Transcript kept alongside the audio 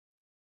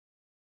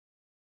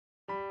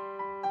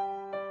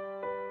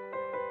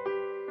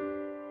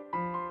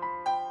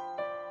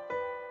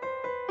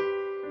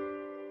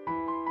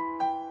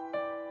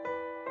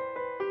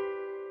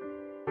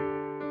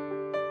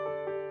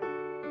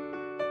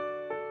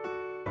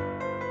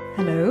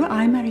Hello,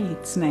 I'm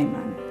Mariette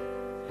Snyman.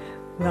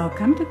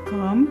 Welcome to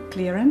Calm,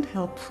 Clear and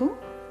Helpful,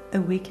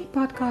 a weekly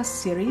podcast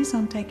series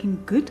on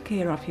taking good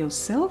care of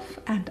yourself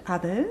and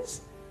others,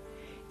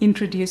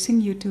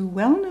 introducing you to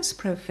wellness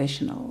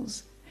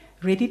professionals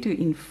ready to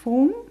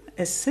inform,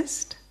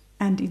 assist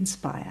and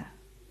inspire.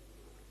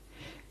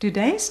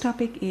 Today's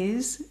topic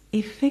is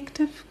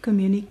effective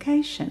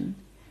communication.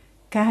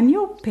 Can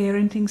your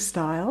parenting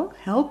style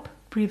help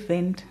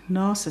prevent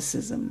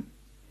narcissism?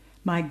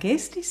 My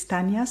guest is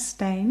Tanya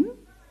Steyn,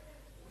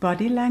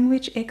 body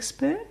language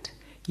expert,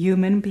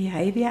 human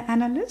behavior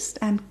analyst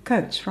and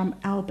coach from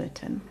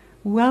Alberton.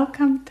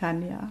 Welcome,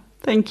 Tanya.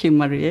 Thank you,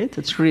 Mariette.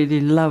 It's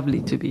really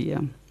lovely to be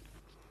here.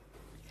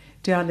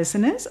 To our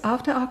listeners,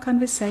 after our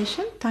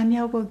conversation,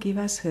 Tanya will give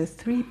us her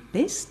 3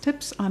 best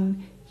tips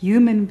on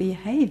human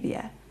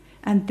behavior,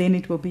 and then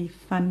it will be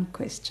fun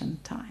question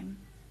time.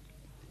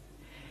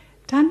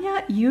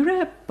 Tanya,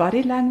 you're a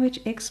body language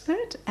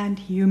expert and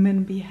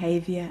human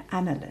behavior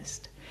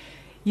analyst.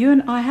 You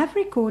and I have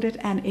recorded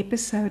an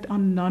episode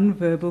on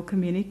nonverbal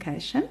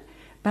communication,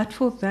 but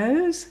for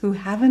those who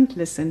haven't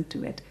listened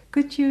to it,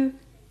 could you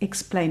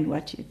explain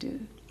what you do?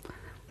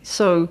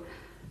 So,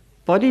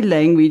 body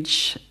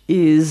language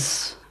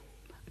is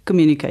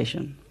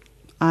communication.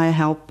 I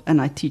help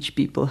and I teach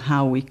people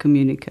how we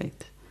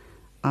communicate.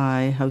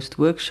 I host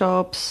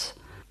workshops,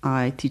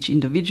 I teach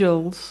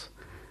individuals,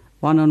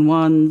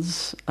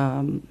 one-on-ones,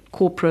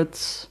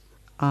 corporates,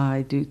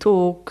 I do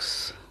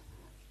talks.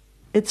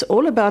 It's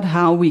all about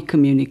how we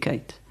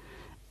communicate.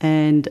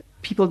 And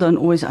people don't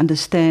always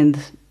understand.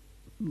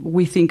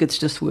 We think it's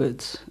just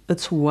words.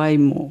 It's way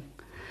more.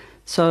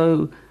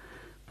 So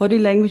body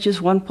language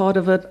is one part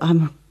of it.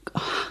 I'm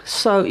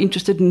so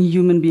interested in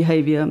human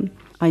behavior.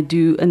 I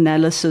do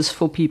analysis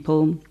for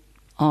people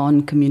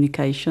on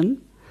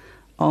communication,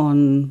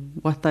 on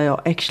what they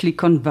are actually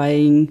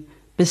conveying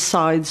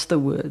besides the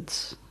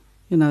words.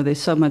 You know,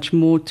 there's so much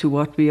more to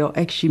what we are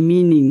actually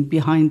meaning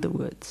behind the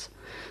words.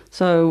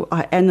 So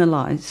I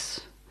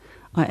analyze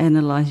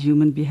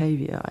human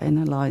behavior. I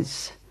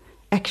analyze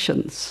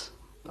actions.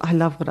 I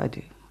love what I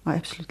do. I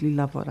absolutely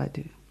love what I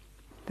do.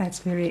 That's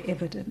very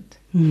evident.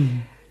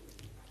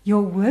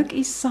 Your work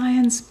is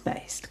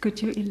science-based.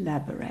 Could you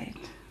elaborate?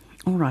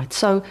 All right.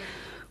 So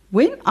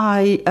when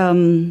I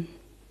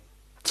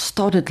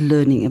started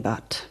learning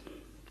about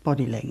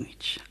body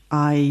language,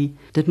 I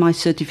did my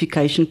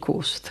certification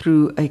course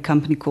through a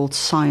company called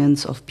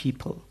Science of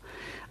People.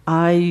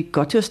 I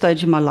got to a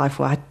stage in my life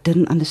where I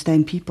didn't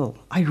understand people.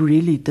 I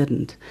really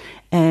didn't.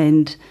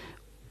 And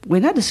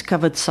when I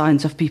discovered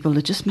Science of People,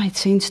 it just made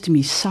sense to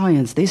me.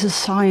 Science. There's a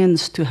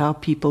science to how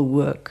people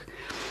work.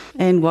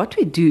 And what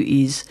we do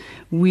is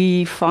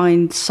we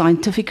find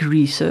scientific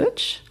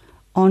research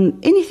on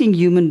anything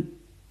human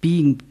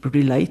being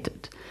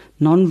related,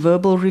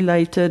 non-verbal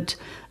related,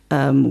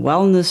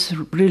 wellness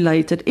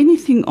related,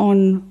 anything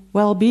on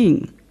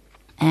well-being.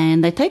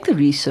 And they take the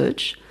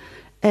research,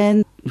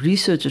 and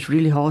research is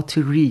really hard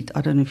to read.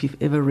 I don't know if you've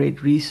ever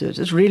read research.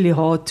 It's really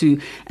hard to,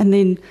 and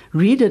then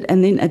read it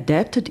and then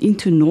adapt it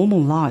into normal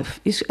life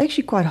is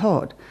actually quite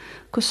hard,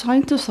 because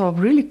scientists are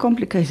really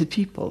complicated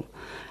people.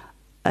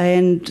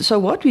 And so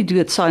what we do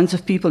at Science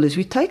of People is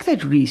we take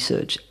that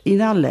research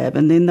in our lab,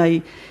 and then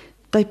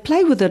they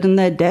play with it and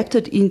they adapt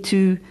it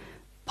into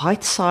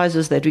bite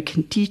sizes that we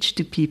can teach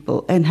to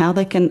people and how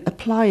they can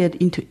apply it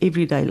into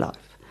everyday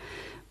life.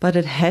 But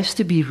it has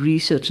to be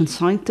research and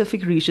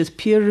scientific research,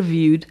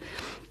 peer-reviewed.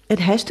 It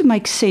has to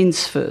make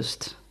sense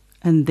first,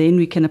 and then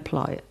we can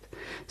apply it.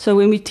 So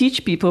when we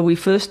teach people, we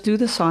first do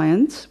the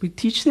science. We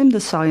teach them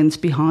the science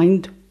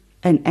behind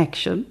an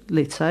action,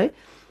 let's say,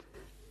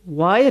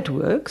 why it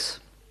works.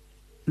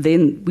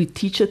 Then we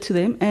teach it to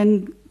them,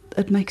 and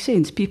it makes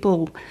sense.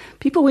 People,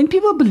 when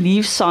people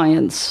believe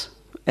science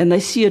and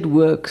they see it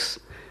works,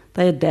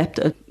 they adapt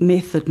a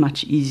method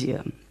much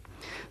easier.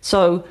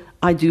 So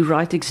I do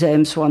write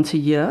exams once a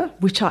year,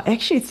 which I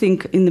actually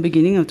think in the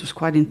beginning it was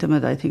quite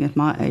intimidating at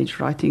my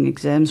age. Writing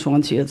exams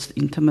once a year is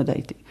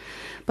intimidating.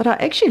 But I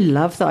actually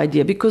love the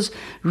idea because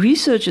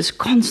research is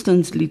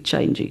constantly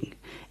changing.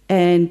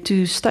 And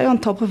to stay on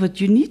top of it,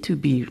 you need to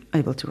be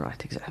able to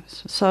write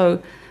exams.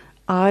 So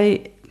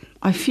I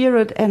fear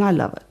it and I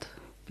love it,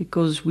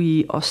 because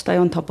we stay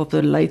on top of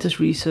the latest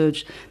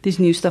research. There's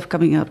new stuff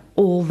coming out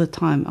all the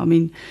time. I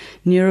mean,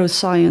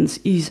 neuroscience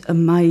is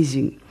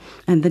amazing,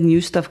 and the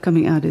new stuff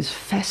coming out is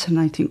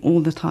fascinating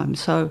all the time.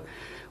 So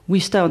we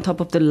stay on top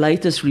of the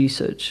latest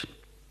research.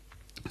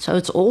 So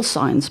it's all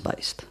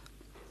science-based.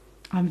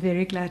 I'm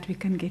very glad we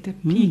can get a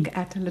peek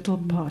at a little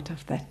part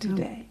of that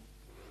today.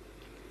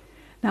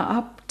 Now,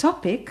 our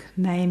topic,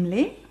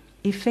 namely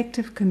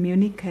effective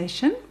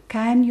communication,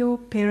 can your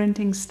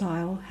parenting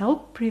style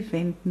help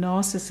prevent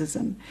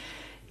narcissism,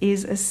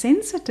 is a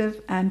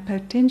sensitive and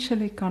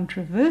potentially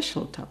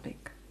controversial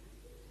topic.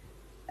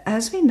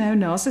 As we know,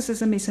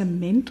 narcissism is a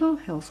mental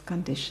health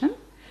condition,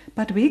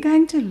 but we're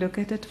going to look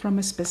at it from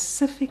a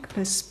specific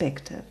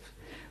perspective.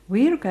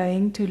 We're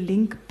going to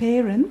link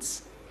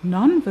parents'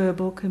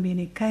 non-verbal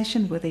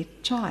communication with their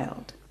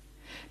child.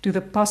 to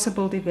the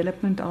possible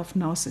development of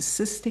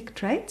narcissistic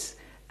traits,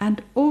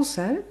 and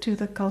also to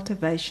the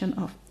cultivation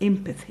of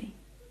empathy.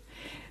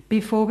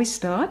 Before we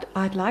start,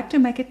 I'd like to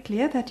make it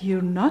clear that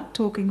you're not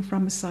talking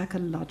from a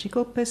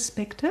psychological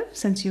perspective,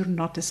 since you're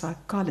not a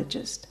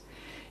psychologist.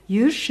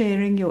 You're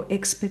sharing your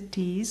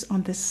expertise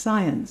on the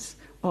science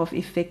of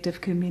effective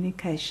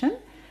communication,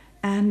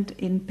 and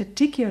in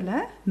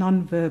particular,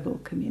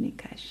 nonverbal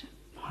communication.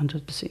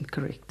 100%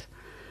 correct.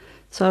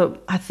 So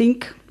I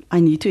think I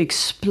need to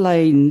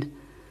explain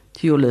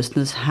to your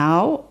listeners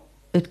how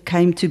it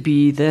came to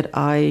be that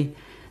I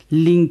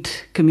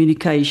linked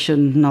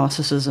communication,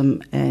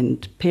 narcissism,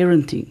 and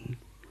parenting.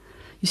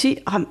 You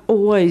see, I'm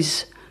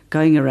always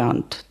going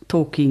around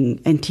talking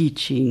and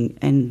teaching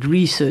and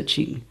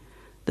researching.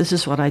 This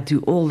is what I do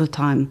all the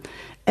time.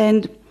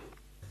 And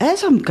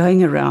as I'm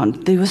going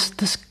around, there was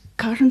this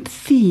current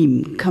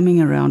theme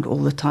coming around all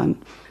the time.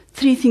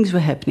 3 things were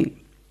happening.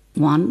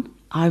 1,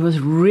 I was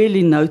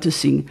really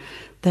noticing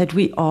that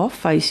we are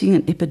facing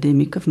an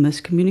epidemic of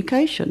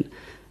miscommunication,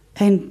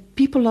 and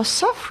people are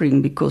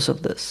suffering because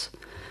of this.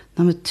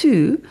 Number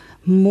 2,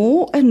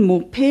 more and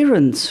more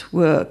parents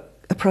were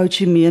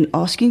approaching me and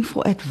asking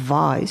for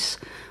advice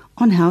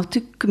on how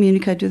to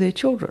communicate with their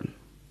children.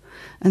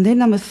 And then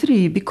number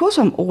 3, because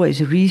I'm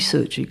always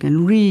researching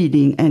and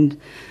reading and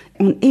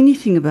on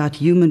anything about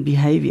human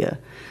behavior,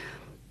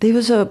 there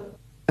was a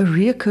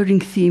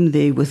reoccurring theme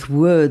there with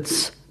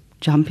words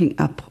jumping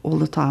up all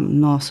the time: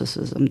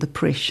 narcissism,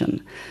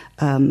 depression,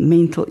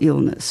 mental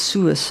illness,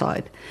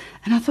 suicide.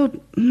 And I thought,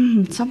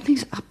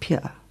 something's up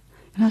here.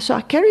 So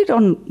I carried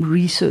on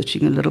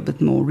researching a little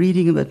bit more,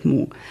 reading a bit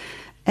more.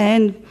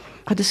 And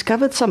I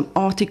discovered some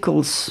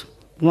articles.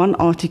 One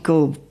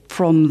article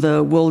from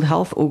the World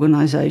Health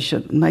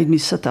Organization made me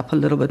sit up a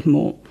little bit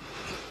more.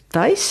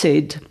 They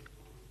said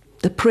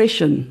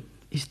depression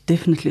is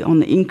definitely on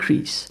the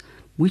increase,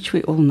 which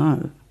we all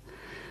know.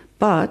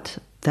 But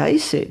they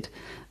said,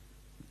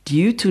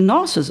 due to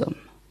narcissism.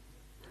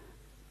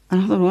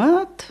 And I thought,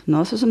 what?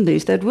 Narcissism,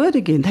 there's that word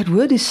again. That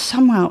word is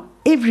somehow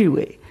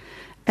everywhere.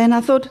 And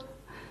I thought,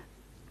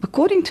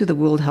 according to the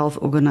World Health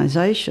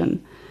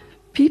Organization,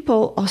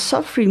 people are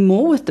suffering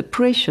more with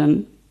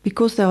depression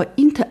because they are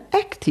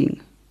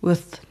interacting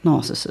with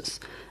narcissists,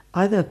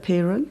 either a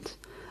parent,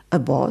 a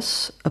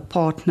boss, a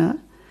partner,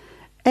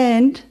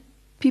 and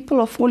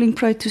people are falling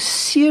prey to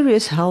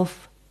serious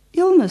health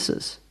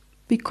illnesses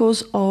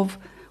because of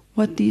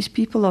what these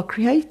people are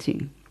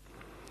creating.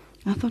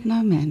 I thought,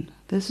 no, man,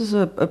 this is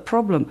a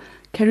problem.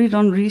 Carried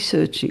on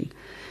researching.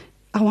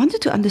 I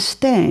wanted to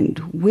understand,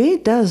 where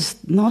does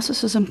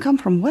narcissism come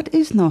from? What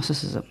is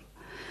narcissism?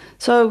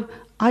 So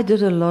I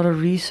did a lot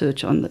of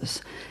research on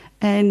this.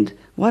 And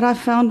what I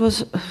found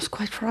was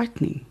quite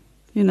frightening.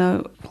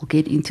 We'll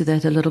get into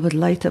that a little bit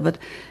later, but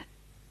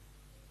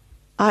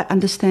I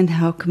understand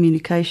how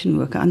communication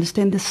works. I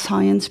understand the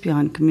science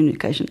behind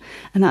communication.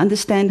 And I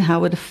understand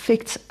how it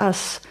affects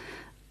us,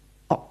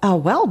 our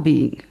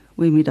well-being,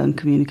 when we don't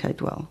communicate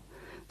well.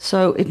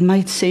 So it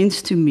made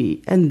sense to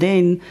me. And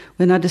then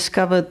when I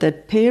discovered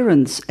that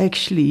parents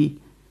actually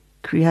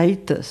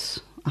create this,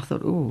 I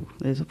thought, oh,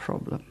 there's a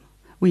problem.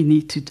 We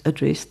need to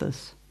address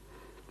this.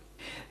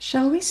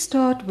 Shall we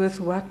start with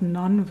what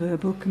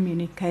nonverbal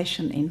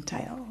communication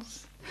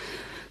entails?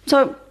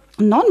 So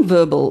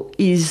nonverbal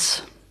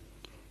is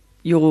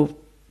your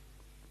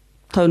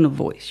tone of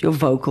voice, your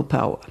vocal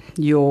power,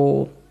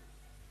 your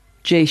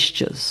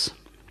gestures,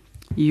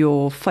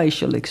 your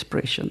facial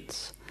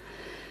expressions.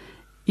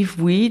 If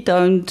we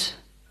don't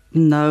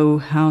know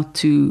how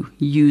to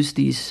use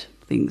these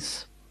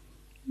things,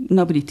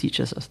 nobody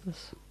teaches us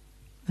this.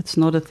 It's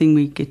not a thing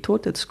we get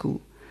taught at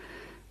school.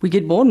 We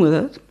get born with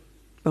it,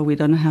 but we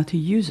don't know how to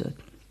use it.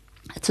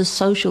 It's a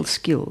social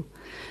skill.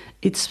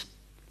 It's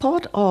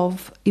part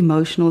of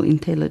emotional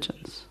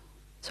intelligence.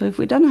 So if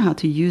we don't know how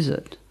to use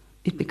it,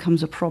 it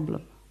becomes a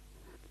problem.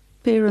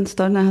 Parents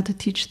don't know how to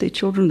teach their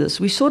children this.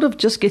 We sort of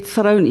just get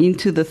thrown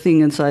into the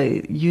thing and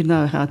say, you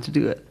know how to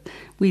do it.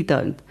 We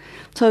don't.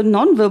 So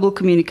nonverbal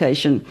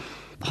communication,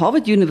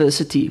 Harvard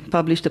University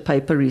published a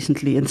paper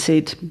recently and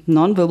said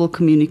nonverbal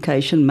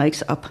communication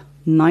makes up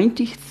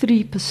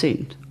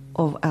 93%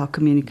 of our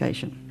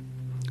communication.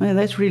 I mean,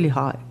 that's really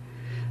high.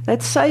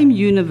 That same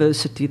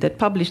university that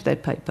published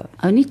that paper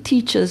only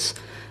teaches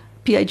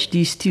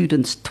PhD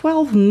students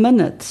 12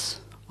 minutes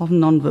of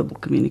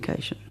nonverbal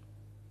communication.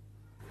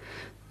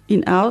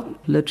 In our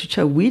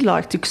literature, we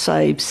like to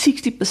say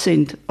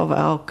 60% of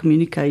our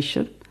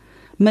communication,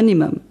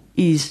 minimum,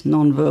 is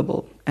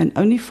nonverbal, and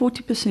only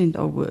 40%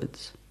 are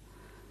words.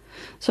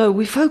 So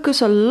we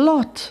focus a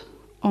lot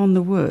on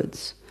the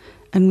words,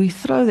 and we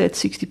throw that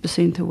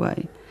 60%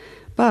 away.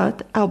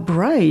 But our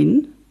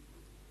brain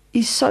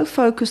is so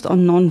focused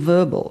on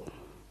nonverbal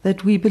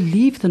that we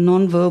believe the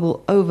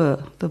nonverbal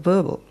over the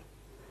verbal.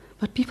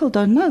 But people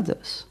don't know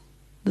this.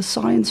 The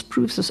science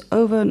proves this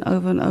over and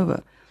over and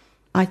over.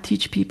 I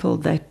teach people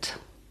that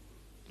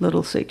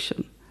little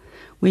section.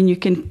 When you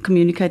can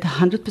communicate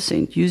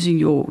 100% using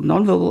your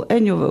nonverbal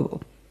and your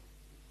verbal,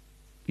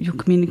 your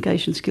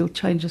communication skill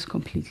changes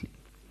completely.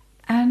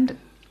 And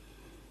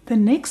The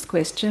next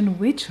question,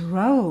 which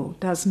role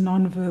does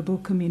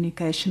nonverbal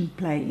communication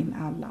play in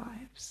our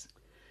lives?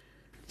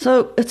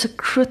 So it's a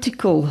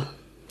critical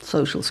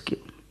social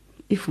skill.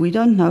 If we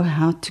don't know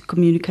how to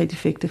communicate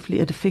effectively,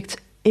 it affects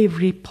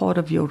every part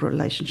of your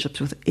relationships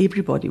with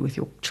everybody, with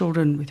your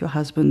children, with your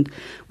husband,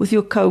 with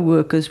your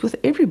co-workers, with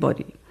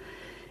everybody.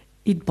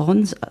 It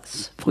bonds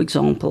us. For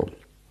example,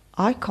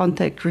 eye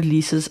contact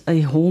releases a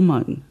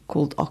hormone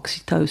called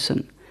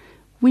oxytocin.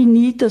 We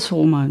need this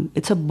hormone.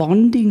 It's a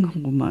bonding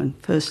hormone,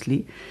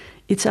 firstly.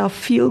 It's our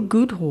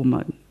feel-good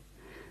hormone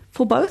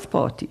for both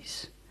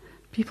parties.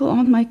 People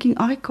aren't making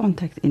eye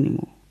contact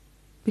anymore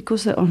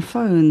because they're on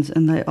phones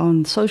and they're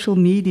on social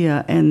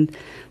media and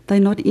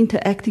they're not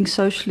interacting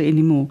socially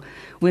anymore.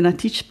 When I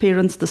teach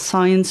parents the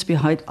science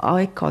behind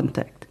eye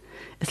contact,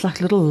 it's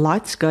like little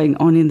lights going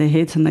on in their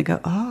heads and they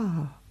go,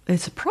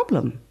 there's a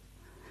problem.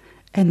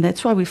 And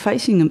that's why we're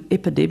facing an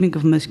epidemic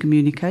of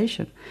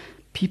miscommunication.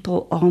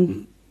 People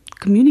aren't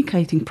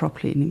communicating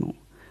properly anymore.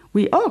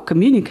 We are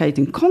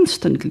communicating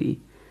constantly,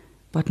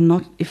 but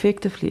not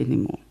effectively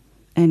anymore.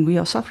 And we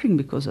are suffering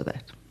because of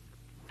that.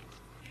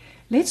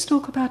 Let's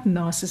talk about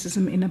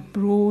narcissism in a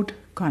broad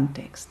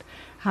context.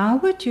 How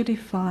would you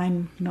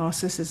define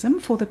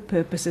narcissism for the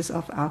purposes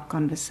of our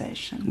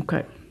conversation?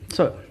 Okay,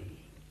 so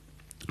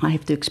I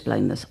have to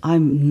explain this.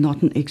 I'm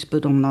not an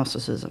expert on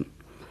narcissism.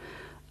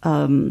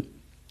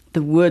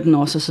 The word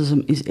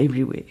narcissism is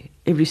everywhere.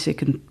 Every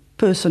second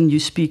person you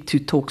speak to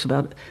talks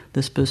about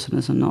this person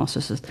as a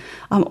narcissist.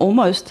 I'm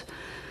almost,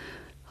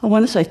 I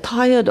want to say,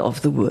 tired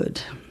of the word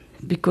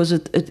because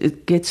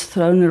it gets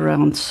thrown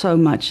around so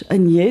much.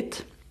 And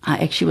yet, I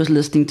actually was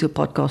listening to a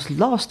podcast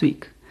last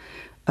week.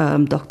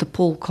 Dr.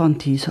 Paul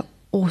Conti is an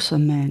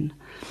awesome man.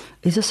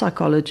 He's a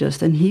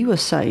psychologist, and he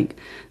was saying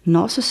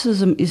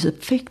narcissism is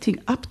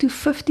affecting up to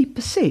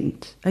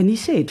 50%. And he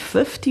said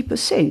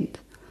 50%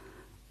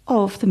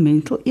 of the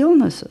mental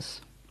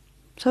illnesses.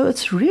 So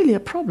it's really a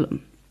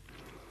problem.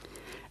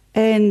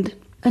 And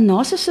a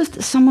narcissist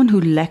is someone who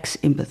lacks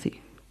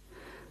empathy.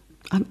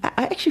 I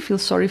actually feel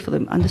sorry for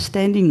them.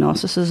 Understanding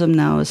narcissism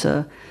now is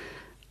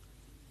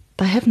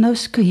they have no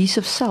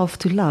cohesive self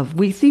to love.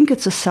 We think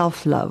it's a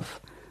self-love,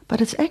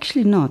 but it's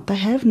actually not. They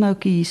have no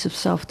cohesive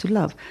self to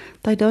love.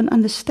 They don't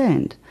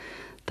understand.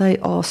 They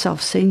are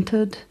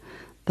self-centered.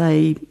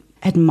 They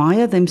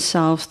admire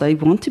themselves. They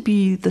want to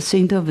be the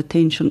center of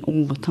attention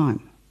all the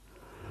time.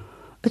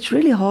 It's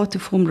really hard to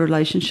form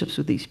relationships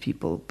with these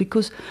people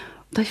because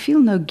they feel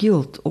no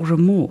guilt or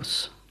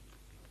remorse.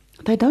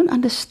 They don't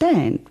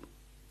understand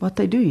what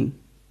they're doing.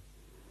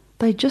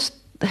 They just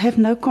have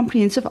no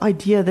comprehensive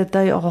idea that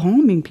they are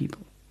harming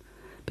people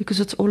because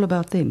it's all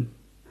about them.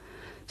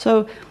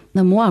 So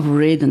the more I've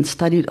read and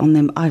studied on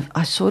them, I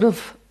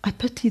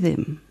pity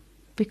them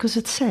because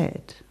it's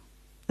sad.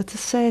 It's a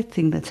sad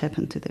thing that's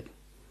happened to them.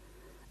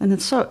 And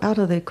it's so out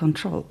of their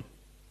control.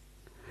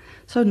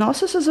 So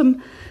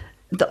narcissism,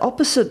 the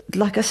opposite,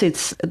 like I said,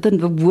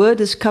 the word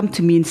has come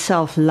to mean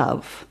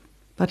self-love,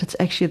 but it's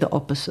actually the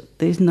opposite.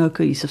 There's no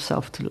cohesive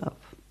self to love.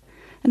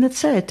 And it's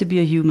sad to be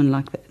a human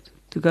like that.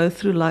 To go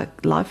through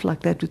life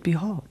like that would be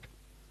hard.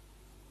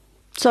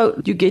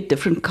 So you get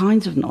different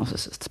kinds of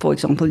narcissists. For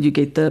example, you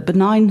get the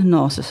benign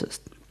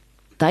narcissist.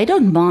 They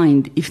don't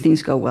mind if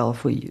things go well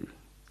for you.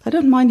 They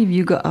don't mind if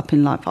you go up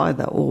in life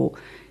either, or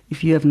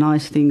if you have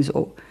nice things,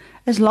 or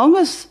as long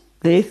as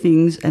their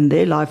things and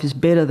their life is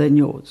better than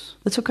yours,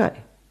 it's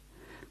okay.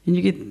 And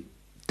you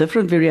get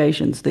different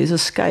variations. There's a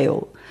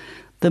scale.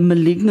 The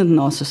malignant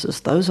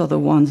narcissists, those are the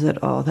ones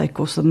they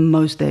cause the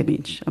most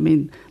damage. I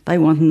mean, they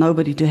want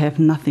nobody to have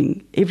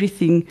nothing.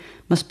 Everything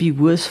must be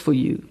worse for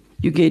you.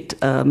 You get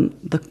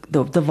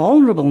the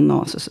vulnerable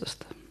narcissist.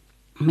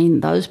 I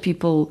mean, those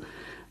people,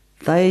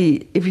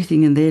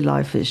 everything in their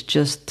life is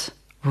just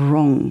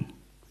wrong.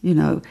 You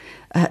know,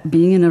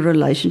 being in a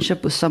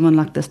relationship with someone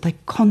like this, they're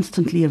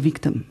constantly a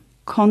victim.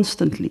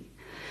 Constantly.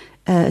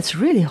 It's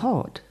really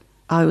hard.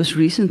 I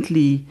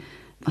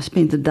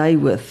spent a day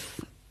with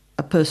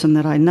a person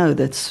that I know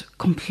that's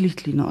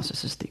completely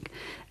narcissistic.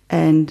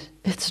 And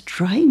it's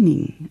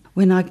draining.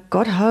 When I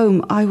got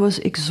home, I was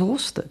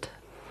exhausted.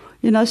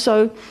 You know,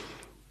 so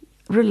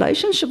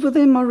relationships with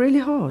them are really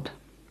hard.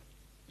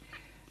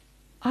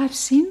 I've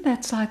seen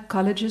that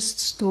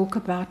psychologists talk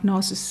about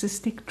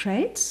narcissistic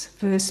traits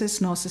versus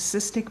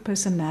narcissistic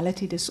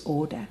personality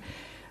disorder.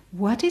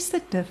 What is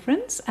the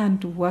difference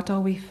and what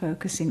are we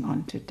focusing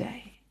on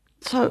today?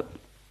 So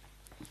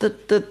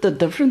the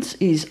difference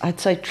is, I'd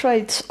say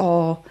traits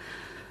are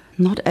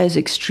not as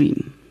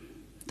extreme.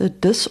 The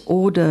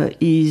disorder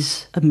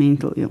is a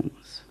mental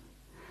illness.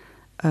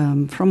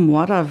 From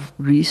what I've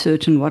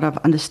researched and what I've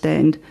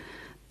understand,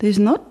 there's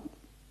not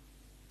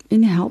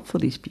any help for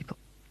these people.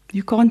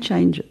 You can't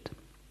change it.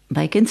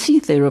 They can see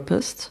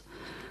therapists.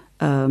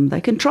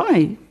 They can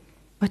try,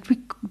 but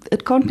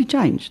it can't be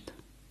changed.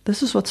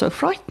 This is what's so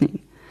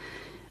frightening.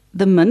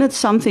 The minute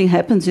something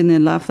happens in their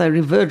life, they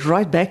revert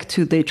right back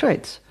to their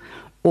traits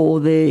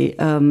or their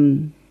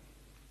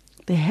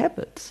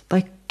habits.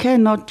 They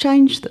cannot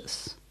change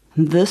this.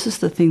 And this is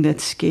the thing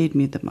that scared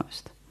me the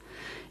most.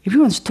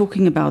 Everyone's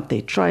talking about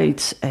their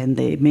traits and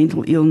their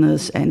mental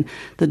illness and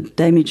the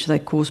damage they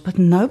cause, but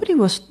nobody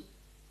was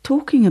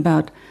talking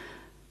about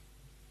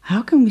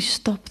how can we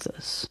stop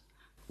this?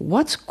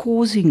 What's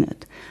causing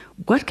it?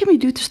 What can we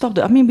do to stop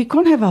it? I mean, we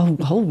can't have a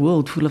whole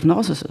world full of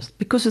narcissists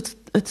because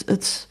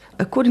it's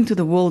according to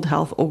the World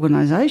Health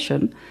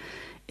Organization,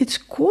 it's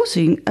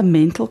causing a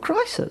mental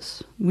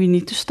crisis. We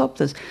need to stop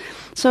this.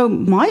 So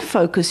my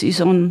focus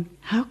is on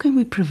how can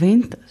we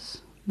prevent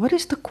this? What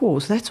is the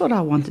cause? That's what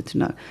I wanted to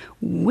know.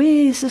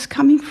 Where is this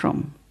coming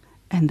from?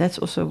 And that's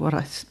also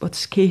what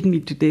scared me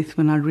to death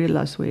when I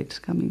realized where it's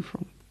coming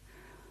from.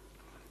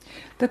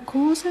 The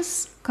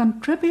causes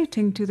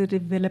contributing to the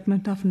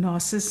development of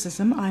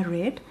narcissism, I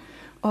read,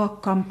 are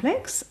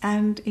complex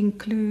and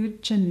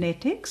include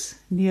genetics,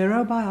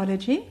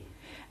 neurobiology,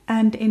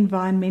 and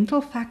environmental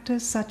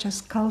factors such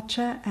as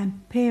culture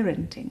and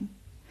parenting.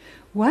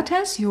 What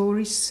has your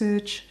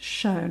research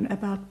shown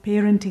about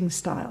parenting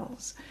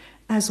styles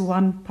as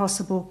one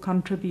possible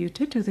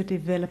contributor to the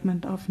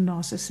development of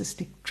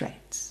narcissistic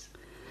traits?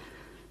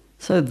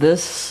 So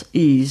this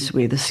is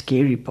where the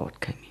scary part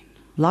came in.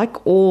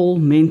 Like all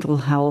mental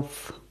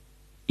health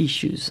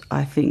issues,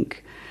 I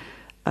think,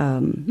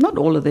 not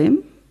all of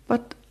them,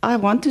 but I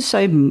want to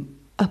say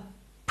a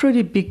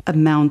pretty big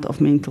amount of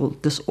mental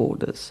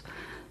disorders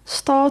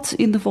starts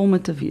in the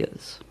formative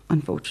years,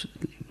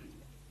 unfortunately.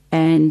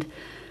 And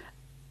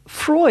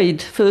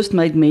Freud first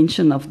made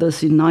mention of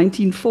this in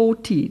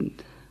 1914.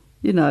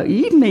 You know,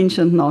 he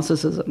mentioned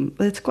narcissism.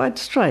 That's quite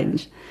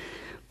strange.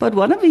 But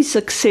one of his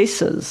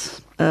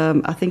successors,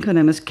 I think her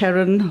name is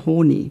Karen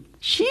Horney,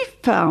 she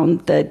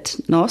found that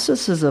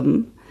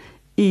narcissism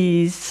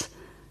is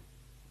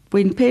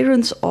when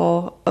parents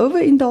are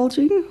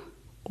overindulging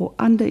or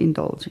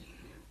underindulging.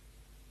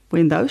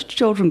 When those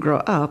children grow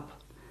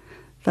up,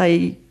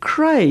 they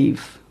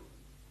crave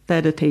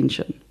that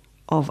attention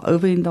of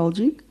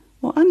overindulging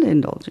or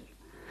underindulging.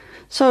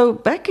 So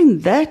back in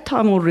that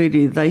time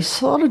already, they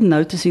started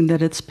noticing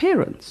that it's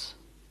parents.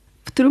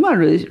 Through my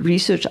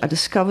research, I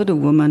discovered a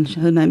woman,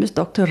 her name is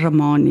Dr.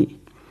 Ramani.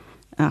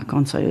 I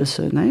can't say her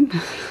surname.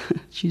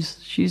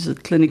 She's a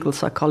clinical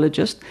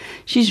psychologist.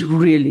 She's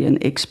really an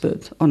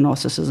expert on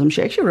narcissism.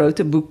 She actually wrote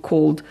a book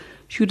called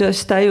Should I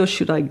Stay or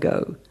Should I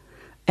Go?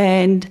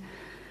 And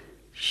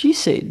she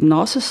said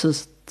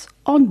narcissists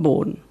aren't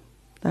born,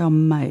 they are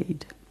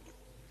made.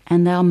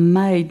 And they are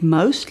made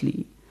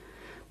mostly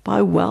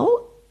by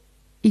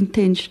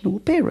well-intentional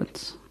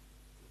parents.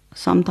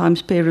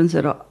 Sometimes parents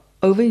that are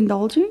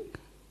overindulging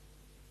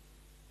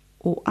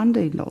or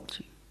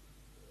underindulging.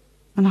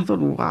 And I thought,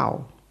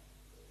 wow,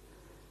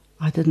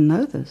 I didn't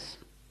know this.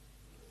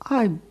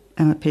 I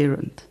am a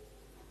parent.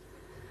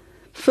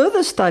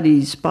 Further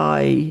studies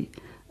by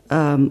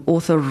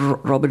author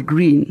Robert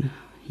Greene,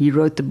 he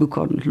wrote the book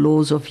on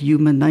Laws of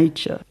Human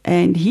Nature,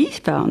 and he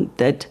found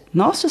that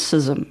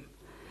narcissism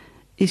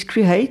is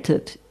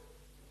created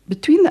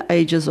between the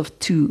ages of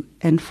 2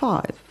 and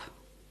 5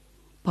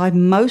 by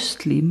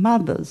mostly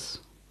mothers,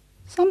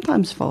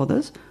 sometimes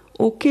fathers,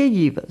 or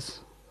caregivers.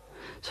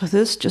 So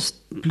this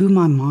just blew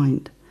my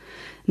mind.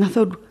 And I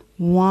thought,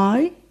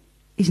 why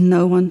is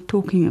no one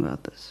talking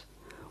about this?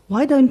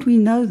 Why don't we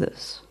know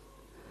this?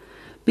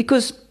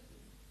 Because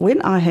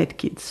when I had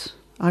kids,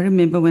 I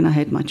remember when I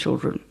had my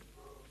children,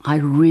 I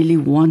really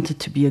wanted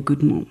to be a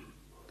good mom.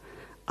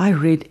 I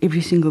read every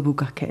single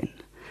book I can.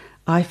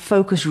 I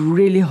focused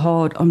really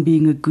hard on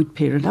being a good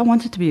parent. I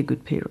wanted to be a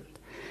good parent.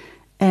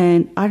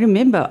 And I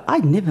remember I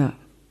never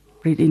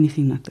read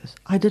anything like this.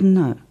 I didn't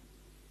know.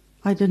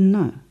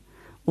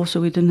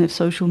 Also, we didn't have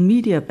social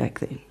media back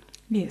then.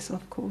 Yes,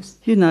 of course.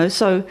 You know,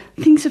 so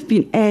things have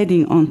been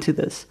adding on to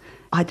this.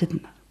 I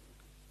didn't know.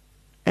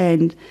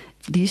 And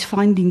these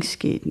findings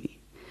scared me.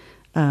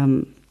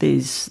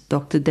 There's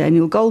Dr.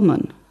 Daniel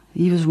Goleman.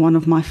 He was one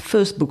of my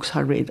first books I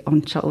read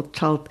on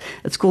child.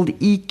 It's called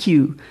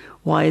EQ,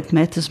 Why It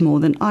Matters More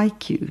Than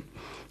IQ,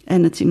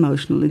 and it's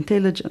emotional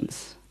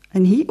intelligence.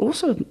 And he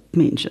also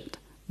mentioned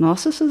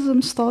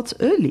narcissism starts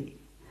early.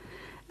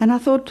 And I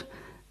thought,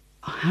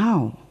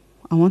 how?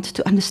 I wanted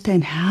to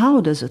understand,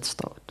 how does it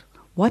start?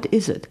 What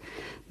is it?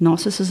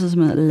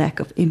 Narcissism and a lack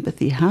of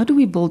empathy. How do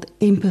we build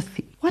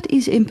empathy? What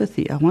is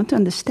empathy? I want to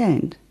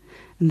understand.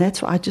 And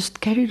that's why I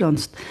just carried on.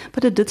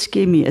 But it did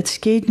scare me. It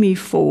scared me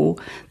for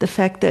the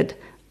fact that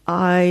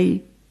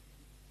I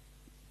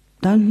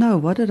don't know.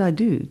 What did I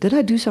do? Did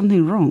I do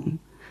something wrong?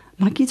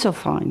 My kids are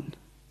fine.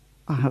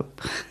 I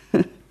hope.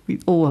 We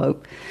all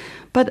hope.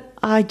 But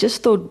I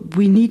just thought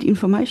we need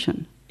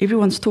information.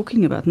 Everyone's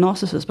talking about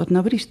narcissists, but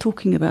nobody's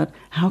talking about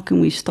how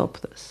can we stop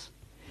this.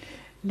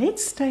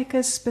 Let's take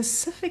a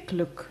specific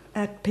look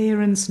at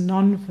parents'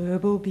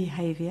 non-verbal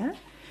behavior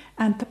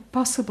and the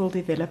possible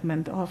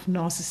development of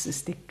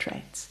narcissistic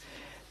traits.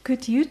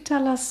 Could you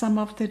tell us some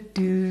of the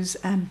do's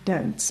and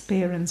don'ts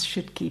parents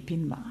should keep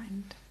in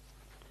mind?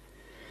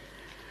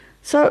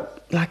 So,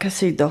 like I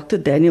said, Dr.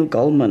 Daniel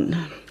Goleman,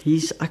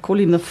 I call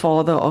him the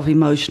father of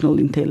emotional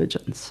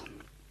intelligence.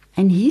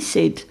 And he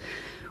said,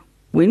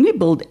 when we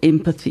build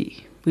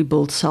empathy, we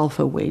build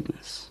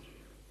self-awareness.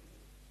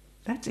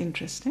 That's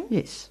interesting.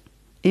 Yes.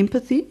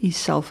 Empathy is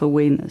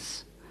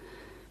self-awareness.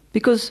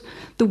 Because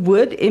the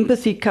word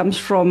empathy comes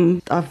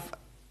from, I've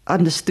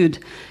understood,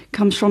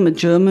 comes from a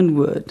German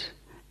word.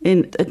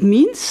 And it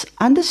means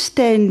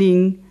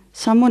understanding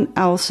someone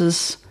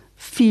else's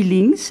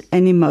feelings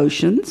and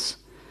emotions.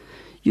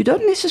 You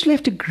don't necessarily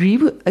have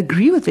to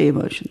agree with their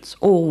emotions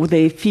or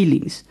their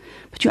feelings,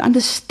 but you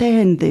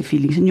understand their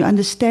feelings and you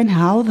understand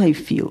how they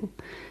feel.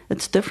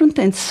 It's different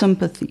than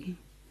sympathy.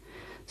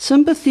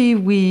 Sympathy,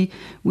 we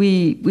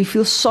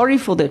feel sorry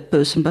for that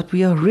person, but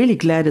we are really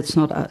glad it's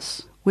not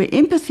us. Where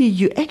empathy,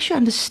 you actually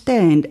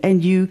understand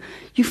and you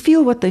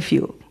feel what they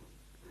feel.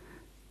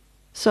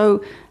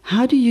 So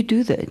how do you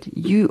do that?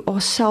 You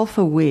are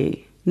self-aware.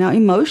 Now,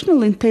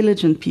 emotional,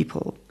 intelligent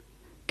people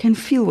can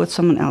feel what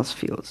someone else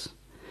feels.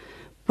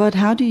 But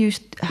how do you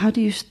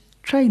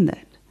train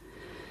that?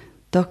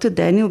 Dr.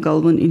 Daniel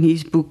Goleman, in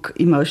his book,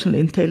 Emotional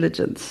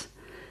Intelligence,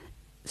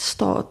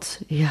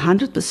 he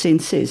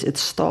 100% says it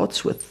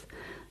starts with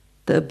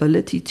the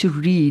ability to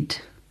read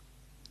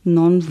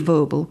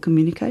non-verbal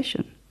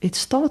communication. It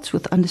starts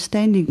with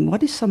understanding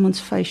what is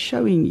someone's face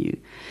showing you.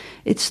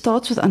 It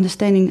starts with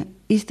understanding,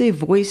 is their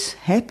voice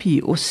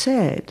happy or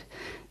sad?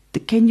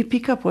 Can you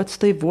pick up what's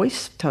their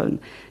voice tone?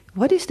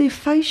 What is their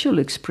facial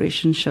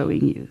expression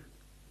showing you?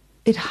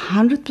 It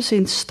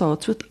 100%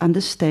 starts with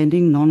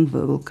understanding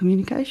non-verbal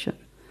communication.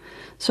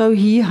 So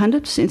he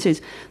 100%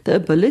 says the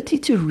ability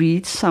to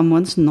read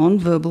someone's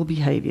non-verbal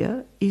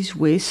behavior is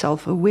where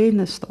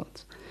self-awareness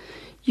starts.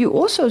 You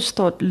also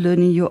start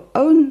learning your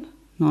own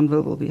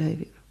non-verbal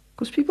behavior.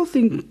 Because people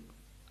think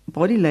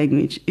body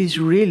language is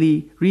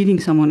really reading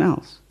someone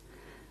else.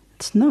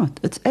 It's not.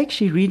 It's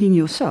actually reading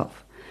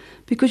yourself.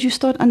 Because you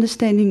start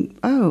understanding,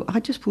 oh, I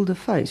just pulled a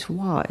face.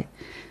 Why?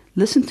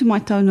 Listen to my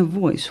tone of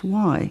voice.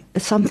 Why?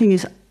 Something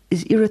is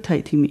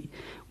irritating me.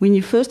 When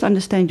you first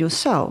understand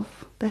yourself,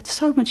 that's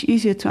so much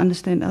easier to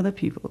understand other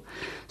people.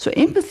 So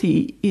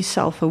empathy is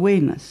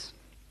self-awareness.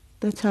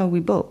 That's how we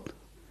build.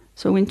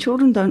 So when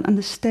children don't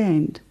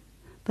understand,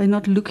 they're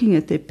not looking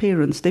at their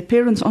parents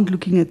aren't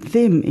looking at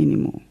them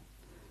anymore.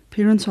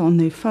 Parents are on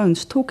their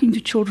phones, talking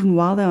to children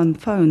while they're on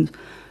phones,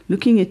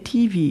 looking at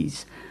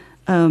TVs.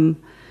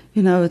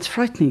 It's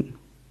frightening.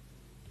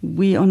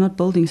 We are not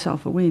building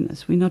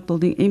self-awareness. We're not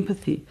building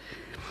empathy.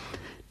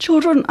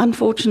 Children,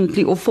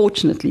 unfortunately or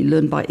fortunately,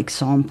 learn by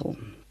example.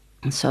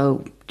 And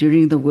so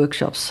during the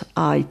workshops,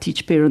 I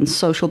teach parents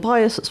social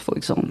biases, for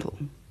example.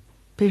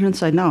 Parents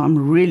say, no,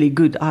 I'm really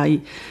good.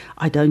 I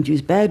don't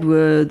use bad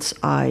words.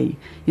 I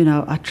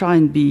try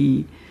and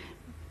be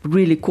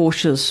really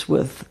cautious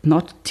with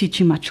not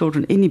teaching my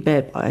children any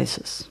bad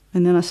biases.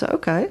 And then I say,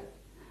 okay,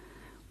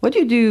 what do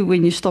you do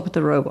when you stop at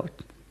the robot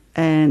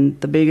and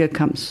the beggar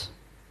comes?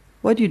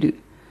 What do you do?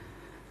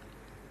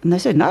 And they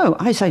say, no,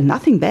 I say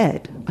nothing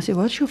bad. I say,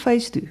 what's your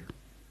face do?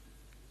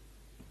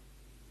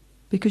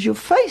 Because your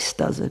face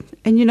does it.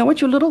 And you know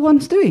what your little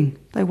one's doing?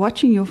 They're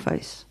watching your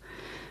face.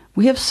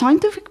 We have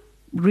scientific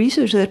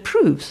research that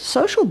proves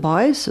social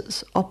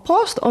biases are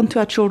passed on to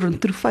our children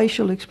through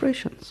facial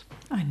expressions.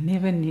 I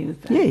never knew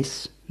that.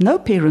 Yes. No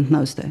parent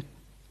knows that.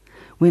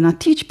 When I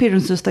teach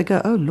parents this, they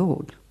go, oh,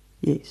 Lord.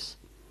 Yes.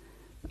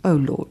 Oh,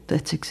 Lord,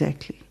 that's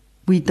exactly.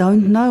 We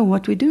don't know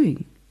what we're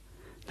doing.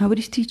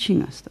 Nobody's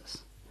teaching us this.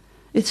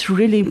 It's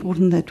really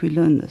important that we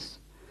learn this.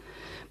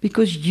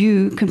 Because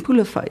you can pull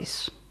a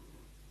face.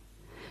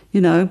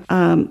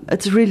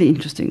 It's really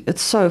interesting.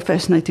 It's so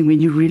fascinating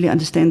when you really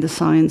understand the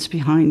science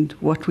behind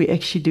what we're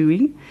actually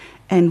doing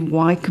and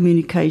why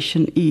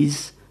communication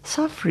is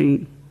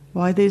suffering,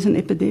 why there's an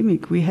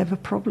epidemic. We have a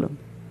problem.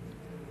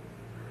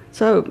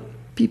 So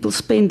people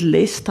spend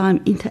less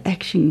time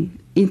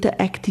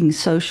interacting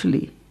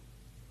socially.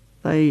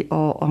 They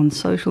are on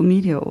social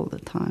media all the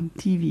time,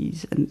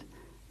 TVs, and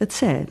it's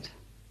sad.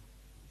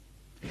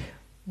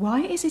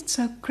 Why is it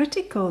so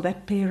critical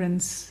that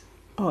parents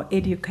are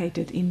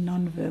educated in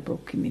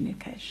nonverbal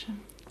communication?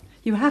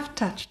 You have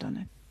touched on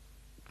it.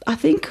 I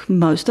think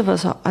most of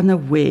us are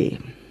unaware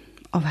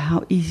of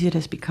how easy it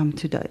has become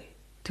today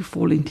to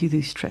fall into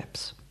these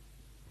traps.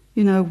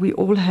 We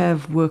all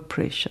have work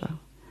pressure.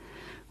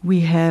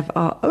 We have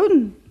our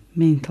own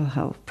mental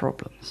health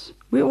problems.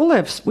 We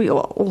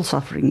are all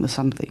suffering with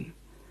something.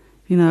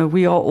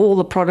 We are all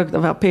the product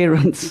of our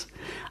parents.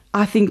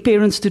 I think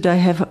parents today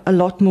have a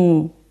lot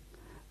more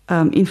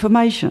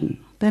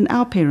information than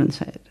our parents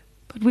had.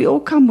 But we all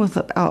come with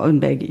our own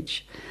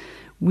baggage.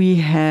 We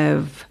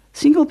have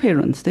single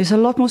parents. There's a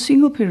lot more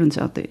single parents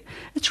out there.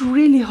 It's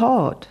really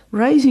hard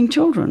raising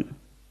children.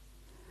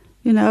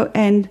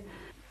 And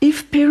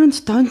if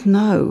parents don't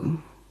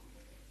know,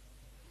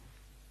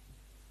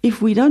 if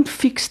we don't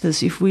fix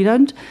this, if we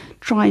don't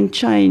try and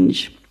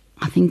change,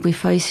 I think we're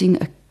facing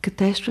a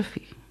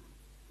catastrophe.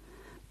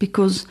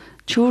 Because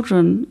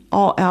children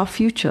are our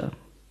future.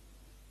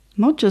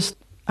 Not just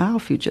our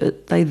future,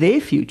 they're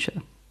their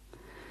future.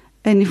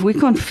 And if we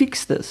can't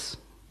fix this,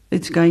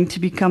 it's going to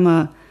become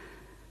a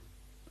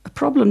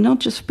problem, not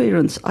just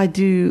parents. I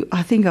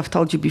think I've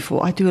told you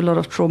before, I do a lot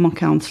of trauma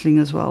counseling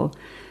as well.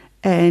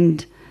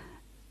 And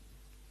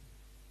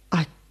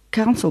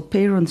counsel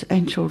parents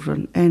and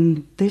children,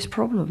 and there's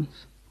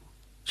problems.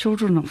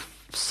 Children are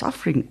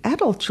suffering.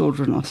 Adult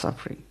children are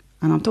suffering.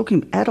 And I'm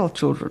talking adult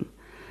children.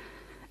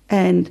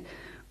 And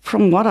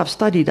from what I've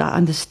studied, I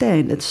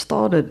understand it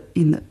started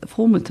in the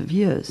formative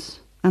years.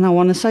 And I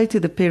want to say to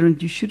the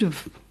parent, you should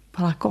have,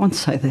 but I can't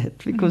say that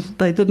because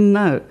they didn't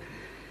know.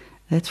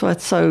 That's why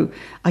it's so,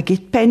 I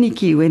get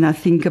panicky when I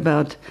think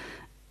about,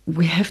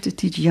 we have to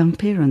teach young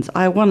parents.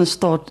 I want to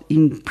start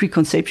in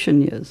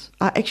preconception years.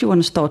 I actually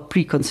want to start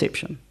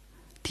preconception,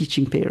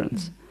 teaching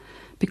parents.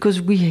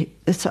 Because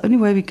it's the only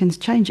way we can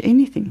change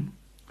anything.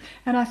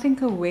 And I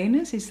think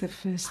awareness is the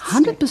first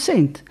step.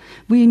 100%.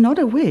 We're not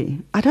aware.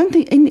 I don't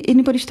think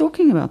anybody's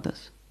talking about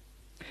this.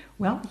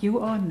 Well, you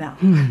are now.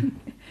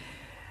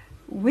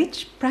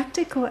 Which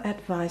practical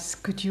advice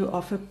could you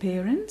offer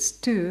parents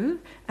to,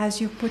 as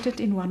you put it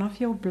in one of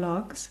your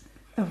blogs,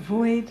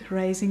 avoid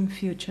raising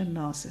future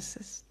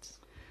narcissists?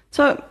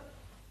 So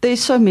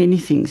there's so many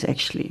things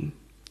actually,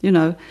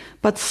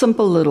 but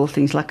simple little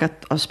things like I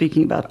was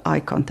speaking about eye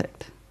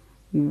contact.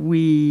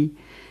 We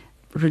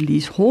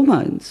release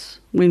hormones.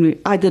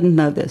 I didn't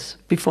know this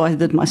before I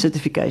did my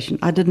certification.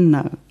 I didn't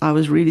know. I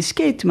was really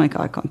scared to make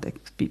eye contact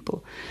with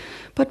people.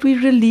 But we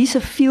release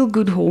a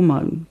feel-good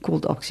hormone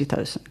called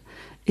oxytocin.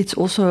 It's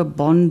also a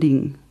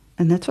bonding.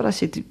 And that's what I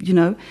said,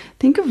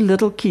 think of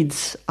little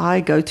kids.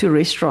 I go to a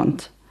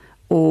restaurant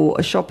or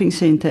a shopping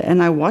center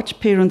and I watch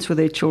parents with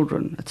their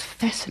children. It's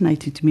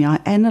fascinating to me. I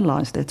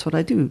analyze, that's what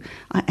I do.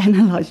 I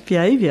analyze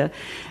behavior.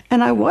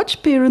 And I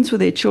watch parents with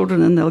their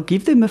children and they'll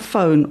give them a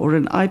phone or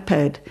an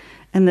iPad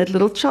and that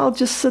little child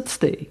just sits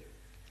there.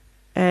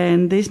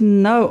 And there's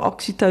no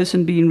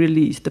oxytocin being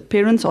released. The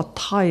parents are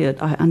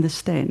tired, I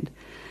understand.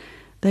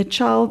 That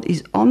child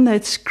is on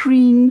that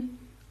screen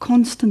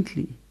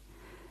constantly.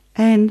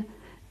 And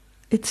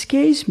it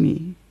scares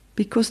me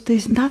because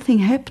there's nothing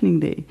happening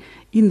there.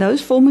 In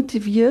those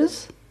formative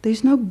years,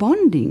 there's no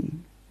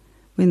bonding.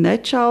 When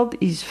that child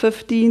is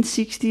 15,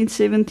 16,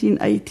 17,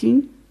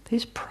 18,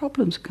 there's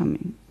problems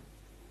coming.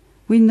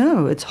 We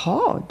know it's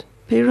hard.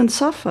 Parents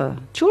suffer,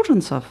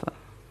 children suffer.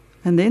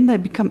 And then they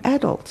become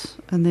adults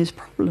and there's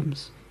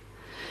problems.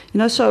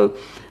 So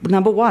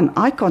number one,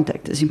 eye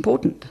contact is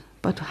important.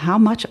 But how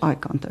much eye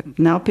contact?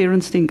 Now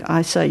parents think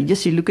I say,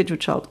 yes, you look at your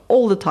child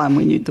all the time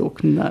when you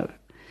talk. No.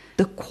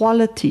 The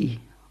quality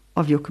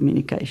of your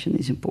communication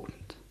is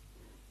important.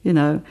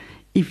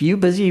 If you're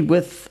busy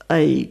with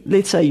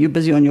let's say you're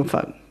busy on your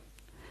phone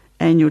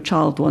and your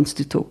child wants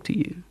to talk to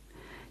you,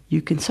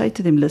 you can say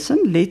to them,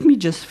 listen, let me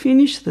just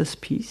finish this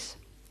piece,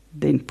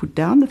 then put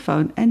down the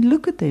phone and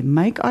look at them,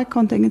 make eye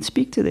contact and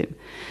speak to them.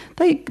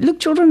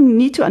 Children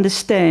need to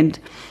understand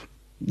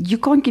you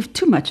can't give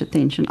too much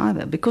attention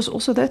either, because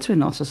also that's where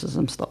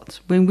narcissism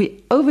starts, when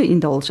we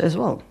overindulge as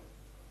well.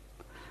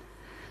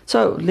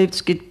 So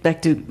let's get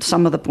back to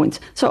some of the points.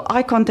 So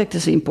eye contact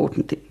is an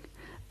important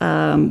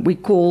thing. We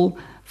call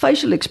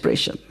facial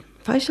expression.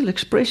 Facial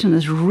expression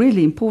is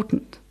really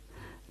important.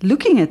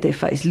 Looking at their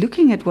face,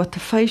 looking at what the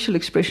facial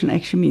expression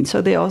actually means.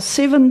 So there are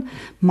 7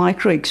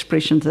 micro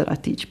expressions that I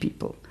teach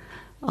people.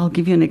 I'll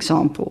give you an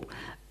example.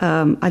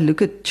 I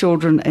look at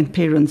children and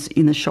parents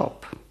in a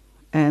shop,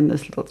 and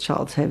this little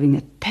child's having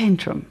a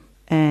tantrum.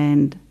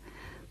 And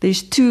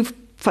there's 2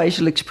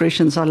 facial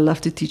expressions I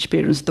love to teach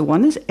parents. The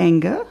one is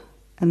anger,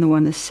 and the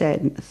one is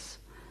sadness.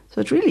 So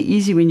it's really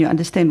easy when you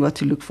understand what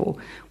to look for.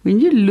 When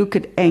you look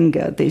at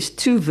anger, there's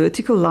 2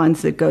 vertical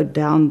lines that go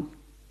down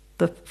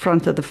the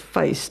front of the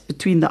face,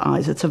 between the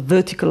eyes. It's a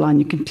vertical line.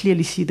 You can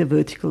clearly see the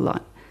vertical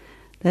line.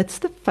 That's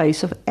the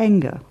face of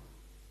anger.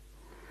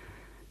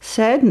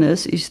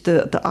 Sadness is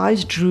the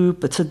eyes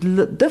droop. It's a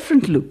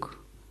different look.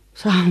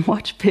 So I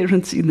watch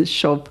parents in the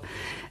shop,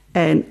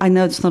 and I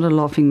know it's not a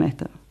laughing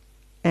matter.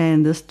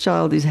 And this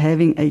child is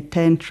having a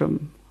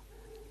tantrum.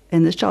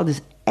 And this child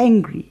is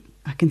angry.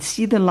 I can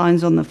see the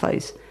lines on the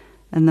face.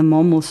 And the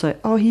mom will say,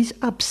 oh, he's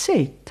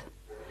upset.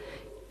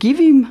 Give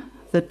him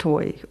the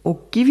toy or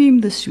give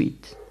him the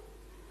sweet.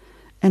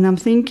 And I'm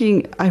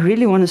thinking, I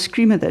really want to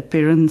scream at that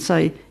parent and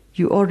say,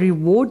 you are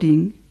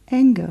rewarding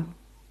anger.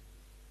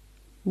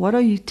 What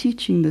are you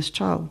teaching this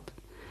child?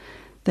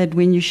 That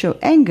when you show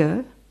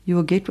anger, you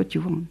will get what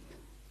you want.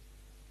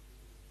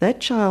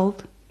 That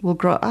child will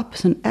grow up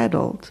as an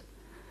adult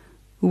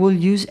who will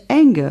use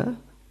anger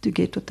to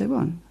get what they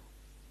want.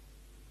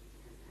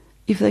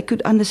 If they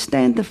could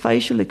understand the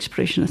facial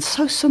expression, it's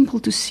so simple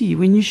to see.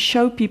 When you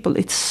show people,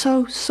 it's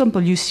so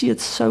simple. You see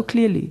it so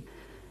clearly.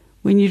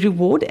 When you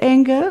reward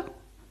anger,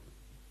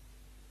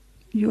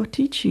 you're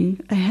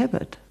teaching a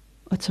habit.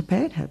 It's a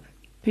bad habit.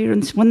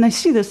 Parents, when they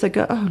see this, they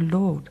go, oh,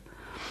 Lord.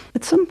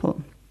 It's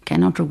simple.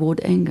 Cannot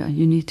reward anger.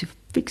 You need to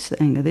fix the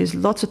anger. There's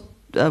lots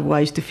of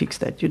ways to fix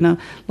that,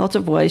 lots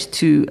of ways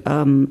to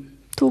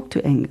talk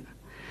to anger.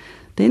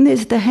 Then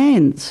there's the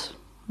hands.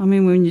 I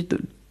mean, when you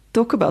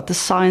talk about the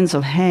signs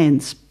of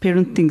hands,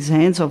 parent thinks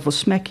hands are for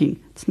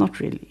smacking. It's not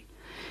really.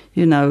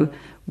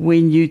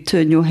 When you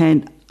turn your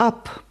hand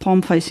up,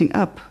 palm facing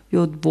up,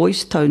 your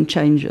voice tone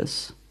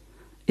changes.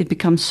 It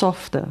becomes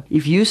softer.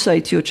 If you say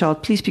to your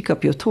child, please pick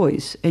up your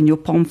toys, and your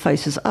palm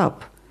faces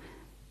up,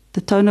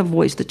 the tone of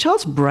voice, the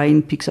child's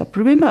brain picks up.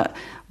 Remember,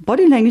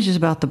 body language is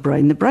about the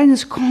brain. The brain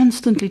is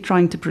constantly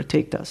trying to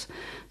protect us.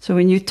 So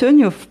when you turn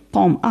your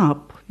palm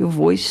up, your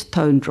voice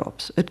tone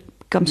drops. It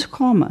becomes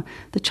calmer.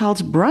 The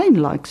child's brain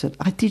likes it.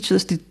 I teach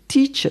this to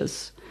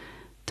teachers.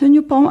 Turn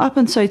your palm up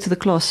and say to the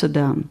class, sit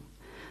down.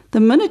 The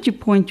minute you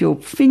point your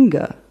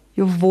finger,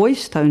 your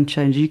voice tone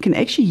changes. You can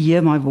actually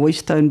hear my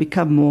voice tone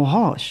become more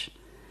harsh.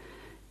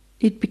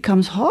 It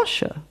becomes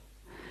harsher.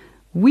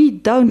 We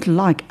don't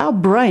like, our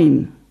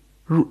brain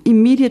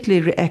immediately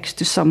reacts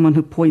to someone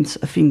who points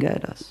a finger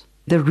at us.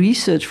 The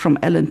research from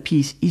Alan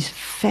Pease is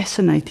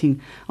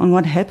fascinating on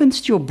what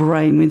happens to your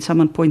brain when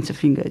someone points a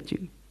finger at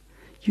you.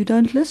 You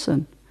don't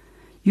listen.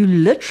 You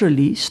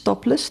literally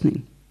stop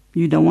listening.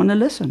 You don't want to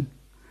listen.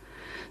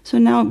 So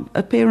now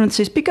a parent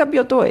says, pick up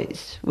your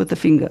toys with the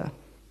finger.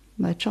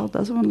 That child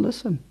doesn't want to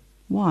listen.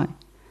 Why?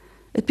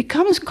 It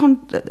becomes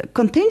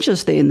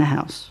contentious there in the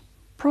house.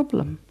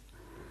 Problem.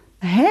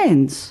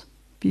 Hands,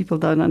 people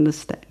don't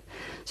understand.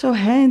 So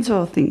hands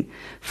are a thing.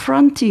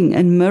 Fronting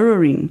and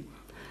mirroring.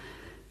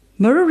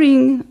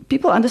 Mirroring,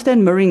 people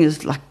understand mirroring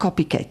is like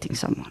copycating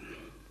someone.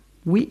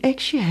 We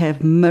actually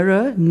have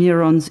mirror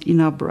neurons in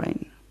our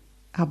brain.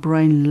 Our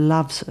brain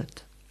loves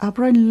it. Our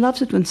brain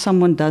loves it when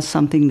someone does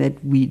something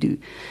that we do,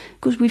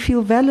 because we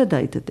feel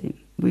validated then.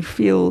 We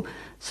feel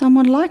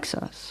someone likes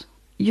us.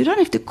 You don't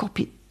have to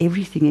copy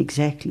everything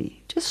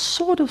exactly, just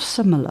sort of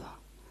similar.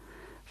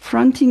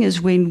 Fronting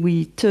is when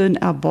we turn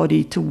our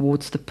body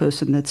towards the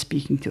person that's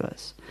speaking to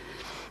us.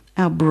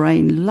 Our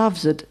brain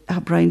loves it.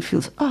 Our brain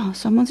feels,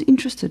 someone's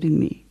interested in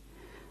me.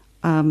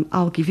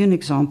 I'll give you an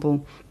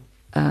example.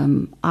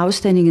 I was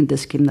standing in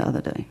Dis-Chem the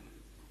other day,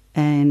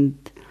 and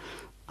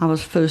I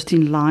was first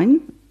in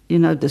line. You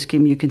know,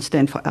 Dis-Chem, you can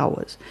stand for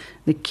hours.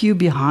 The queue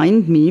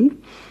behind me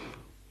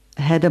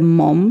had a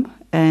mom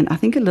and I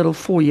think a little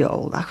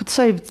 4-year-old. I could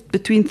say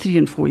between 3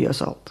 and 4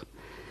 years old.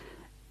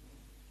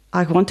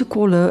 I want to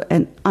call her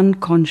an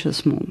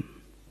unconscious mom.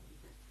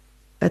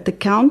 At the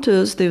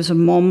counters, there was a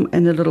mom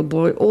and a little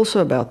boy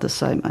also about the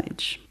same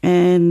age.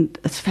 And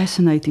it's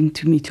fascinating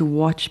to me to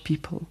watch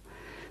people.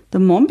 The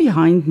mom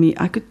behind me,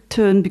 I could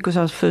turn, because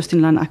I was first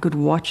in line, I could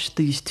watch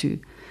these two.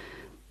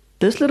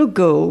 This little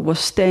girl was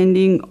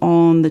standing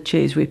on the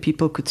chairs where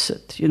people could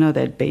sit, you know,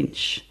 that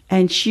bench.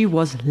 And she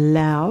was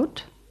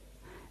loud,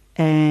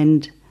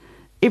 and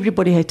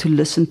everybody had to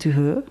listen to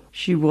her.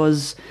 She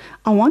was,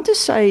 I want to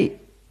say,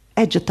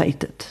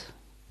 agitated.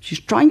 She's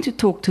trying to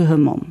talk to her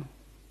mom.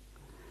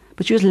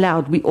 But she was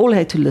loud. We all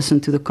had to listen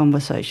to the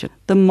conversation.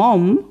 The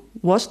mom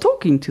was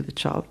talking to the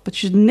child, but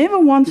she never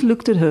once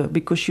looked at her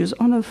because she was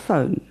on her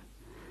phone.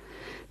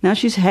 Now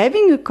she's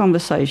having a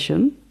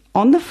conversation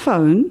on the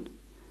phone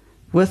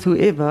with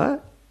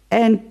whoever,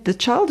 and the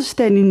child is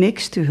standing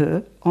next to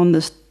her on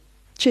this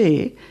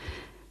chair,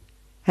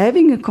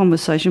 having a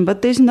conversation,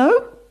 but there's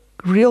no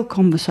real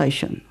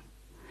conversation.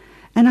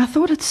 And I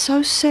thought, it's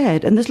so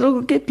sad. And this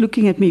little girl kept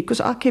looking at me because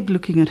I kept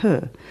looking at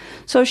her.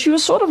 So she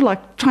was sort of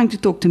like trying to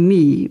talk to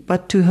me,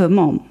 but to her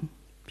mom.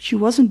 She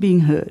wasn't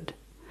being heard.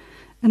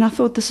 And I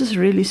thought, this is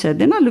really sad.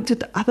 Then I looked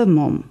at the other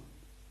mom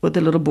with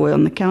the little boy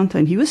on the counter,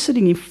 and he was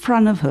sitting in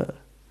front of her.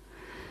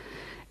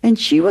 And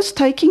she was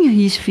taking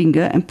his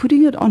finger and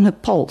putting it on her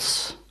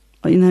pulse,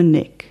 in her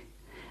neck.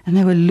 And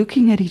they were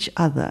looking at each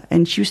other.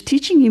 And she was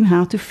teaching him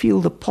how to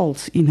feel the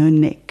pulse in her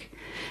neck.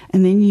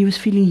 And then he was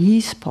feeling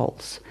his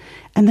pulse.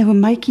 And they were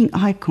making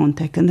eye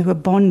contact and they were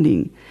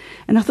bonding.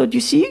 And I thought, you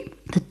see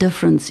the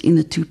difference in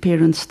the two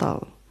parent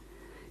style.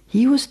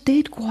 He was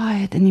dead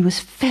quiet and he was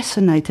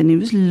fascinated and he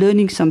was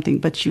learning something,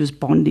 but she was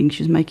bonding,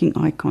 she was making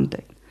eye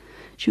contact.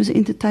 She was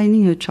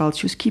entertaining her child,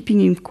 she was keeping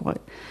him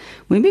quiet.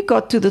 When we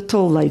got to the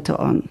till later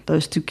on,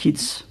 those two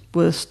kids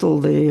were still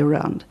there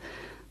around.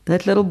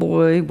 That little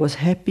boy was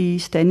happy,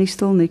 standing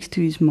still next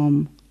to his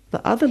mom.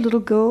 The other little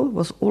girl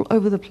was all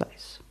over the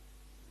place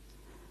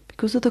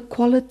because of the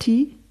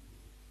quality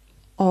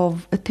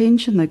of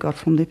attention they got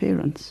from their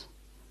parents.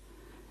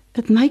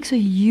 It makes a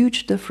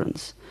huge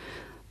difference.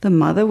 The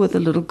mother with the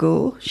little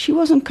girl, she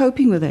wasn't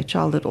coping with that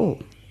child at all.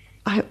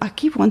 I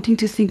keep wanting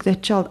to think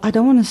that child, I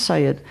don't want to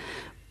say it,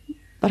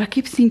 but I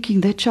keep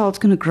thinking that child's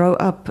going to grow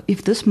up,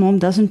 if this mom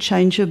doesn't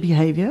change her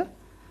behavior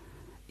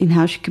in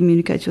how she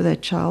communicates with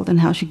that child and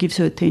how she gives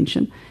her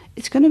attention,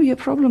 it's going to be a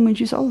problem when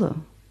she's older.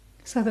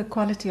 So the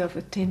quality of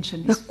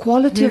attention is The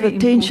quality of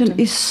attention important.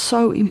 is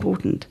so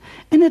important.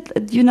 And,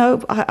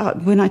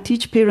 when I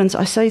teach parents,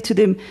 I say to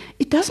them,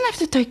 it doesn't have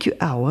to take you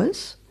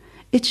hours.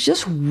 It's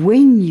just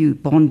when you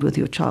bond with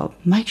your child,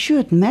 make sure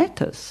it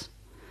matters.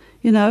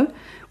 You know,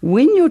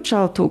 when your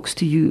child talks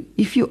to you,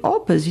 if you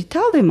are busy,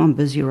 tell them I'm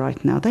busy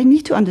right now. They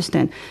need to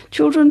understand.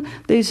 Children,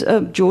 there's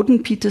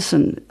Jordan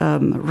Peterson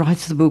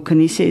writes the book,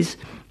 and he says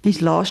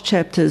his last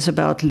chapter is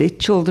about let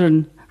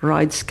children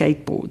ride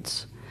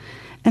skateboards.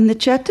 And the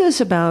chapter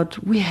is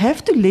about we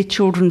have to let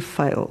children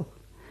fail.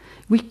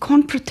 We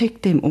can't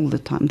protect them all the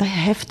time. They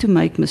have to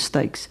make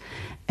mistakes.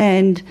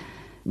 And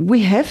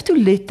we have to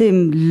let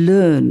them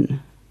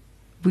learn.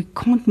 We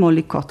can't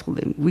mollycoddle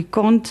them. We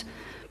can't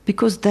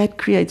because that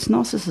creates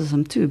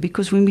narcissism too.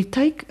 Because when we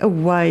take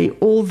away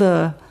all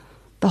the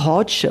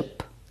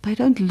hardship, they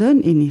don't learn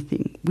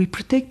anything. We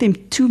protect them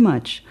too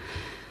much.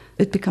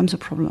 It becomes a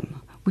problem.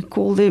 We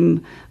call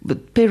them,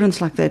 but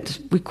parents like that,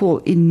 we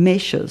call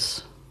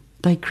enmeshers.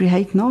 They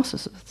create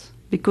narcissists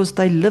because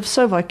they live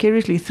so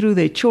vicariously through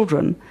their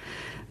children.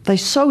 They're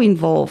so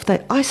involved,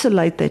 they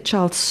isolate their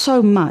child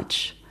so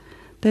much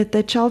that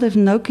their child has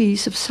no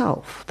cohesive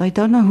self. They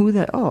don't know who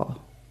they are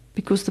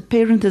because the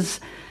parent is,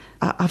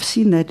 I've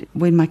seen that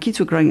when my kids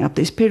were growing up,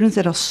 there's parents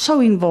that are so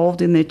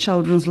involved in their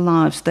children's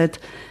lives that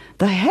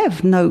they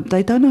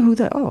don't know who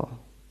they are.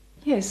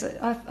 Yes,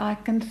 I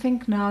can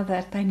think now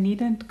that they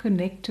needn't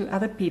connect to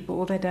other people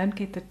or they don't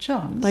get the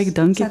chance. They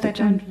don't get the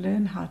chance. They don't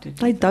learn how to do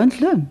They that.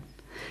 don't learn.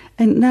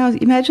 And now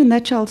imagine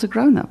that child's a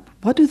grown-up.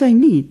 What do they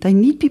need? They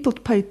need people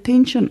to pay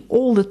attention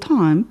all the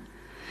time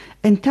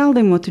and tell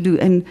them what to do.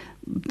 And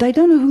they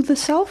don't know who the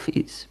self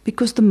is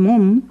because the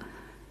mom,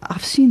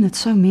 I've seen it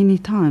so many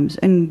times.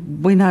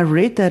 And when I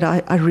read that,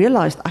 I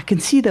realized I can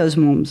see those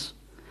moms.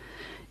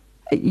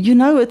 You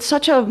know, it's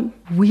such a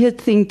weird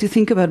thing to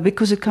think about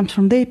because it comes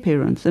from their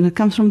parents and it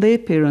comes from their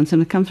parents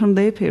and it comes from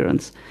their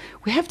parents.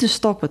 We have to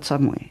stop it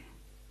somewhere.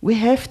 We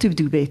have to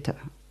do better.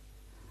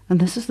 And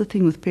this is the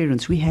thing with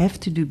parents. We have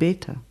to do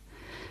better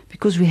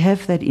because we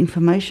have that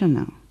information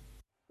now.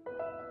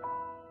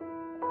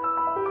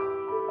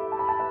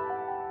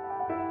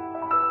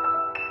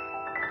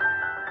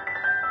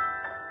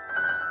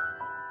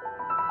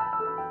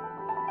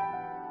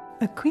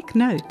 A quick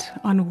note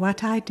on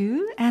what I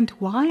do and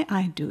why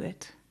I do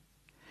it.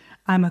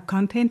 I'm a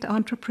content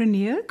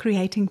entrepreneur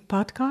creating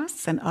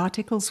podcasts and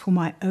articles for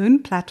my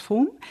own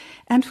platform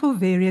and for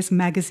various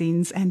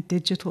magazines and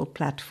digital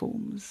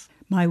platforms.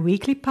 My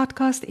weekly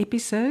podcast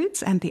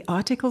episodes and the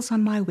articles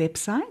on my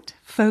website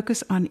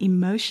focus on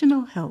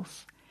emotional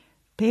health,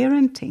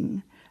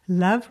 parenting,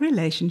 love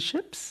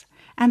relationships,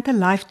 and the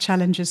life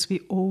challenges we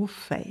all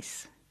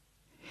face.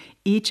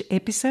 Each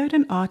episode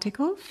and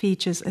article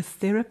features a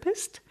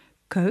therapist,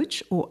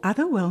 coach, or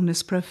other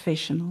wellness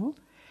professional,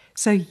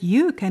 so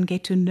you can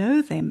get to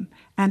know them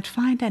and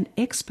find an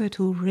expert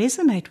who'll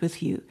resonate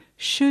with you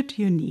should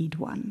you need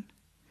one.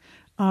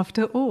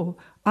 After all,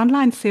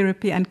 online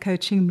therapy and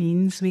coaching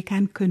means we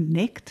can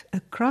connect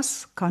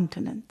across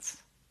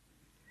continents.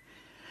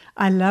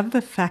 I love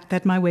the fact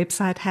that my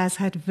website has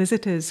had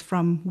visitors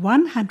from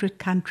 100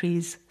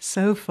 countries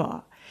so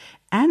far,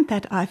 and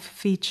that I've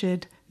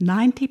featured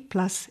 90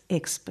 plus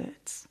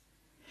experts.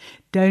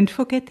 Don't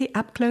forget the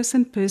up-close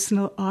and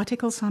personal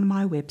articles on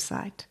my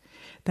website.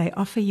 They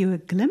offer you a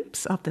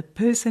glimpse of the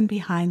person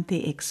behind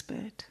the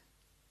expert.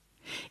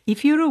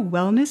 If you're a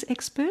wellness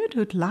expert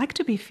who'd like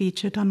to be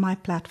featured on my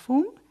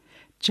platform,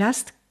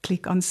 just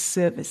click on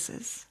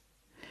Services.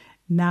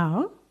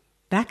 Now,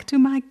 back to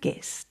my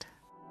guest.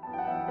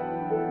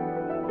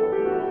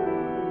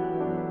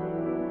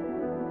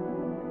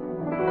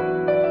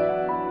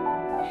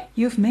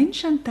 You've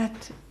mentioned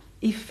that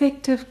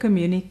effective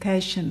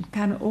communication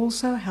can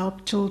also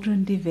help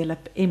children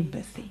develop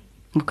empathy.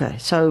 Okay,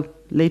 so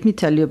let me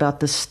tell you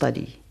about this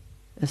study.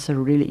 It's a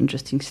really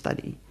interesting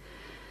study.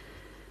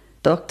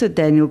 Dr.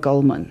 Daniel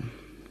Goleman,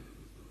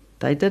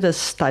 they did a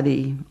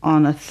study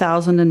on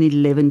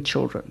 1,011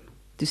 children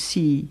to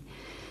see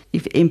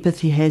if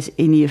empathy has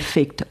any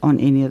effect on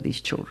any of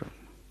these children.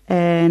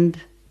 And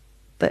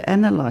they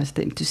analyzed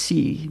them to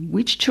see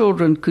which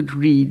children could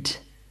read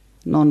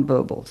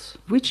nonverbals,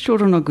 which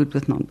children are good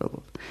with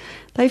nonverbals.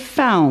 They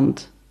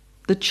found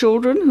the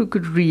children who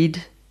could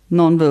read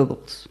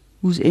nonverbals,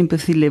 whose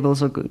empathy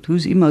levels are good,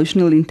 whose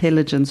emotional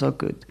intelligence are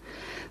good.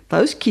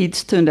 Those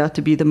kids turned out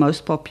to be the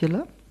most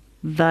popular.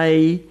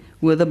 They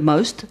were the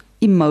most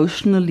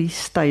emotionally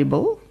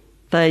stable.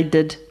 They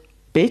did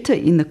better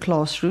in the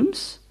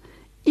classrooms,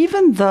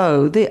 even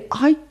though their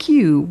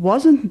IQ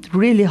wasn't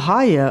really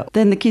higher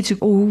than the kids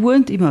who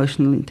weren't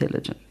emotionally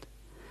intelligent.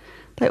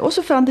 They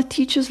also found the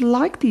teachers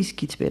liked these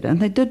kids better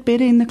and they did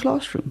better in the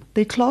classroom.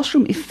 Their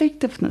classroom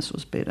effectiveness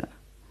was better.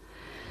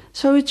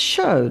 So it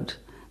showed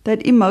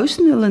that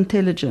emotional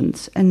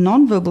intelligence and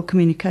nonverbal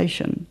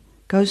communication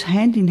goes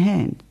hand in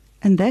hand,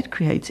 and that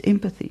creates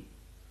empathy.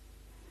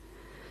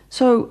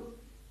 So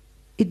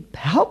it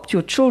helped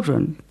your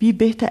children be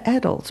better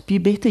adults, be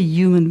better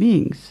human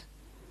beings.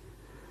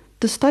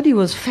 The study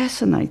was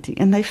fascinating,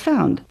 and they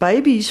found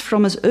babies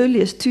from as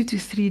early as 2 to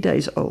 3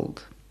 days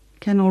old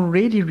can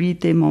already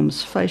read their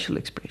mom's facial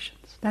expressions.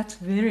 That's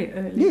very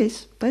early.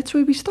 Yes, that's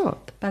where we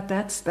start. But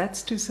that's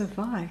to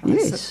survive,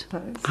 Yes, I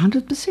suppose.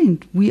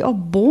 100%. We are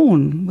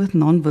born with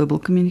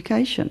nonverbal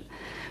communication.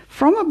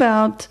 From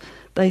about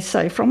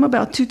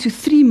 2 to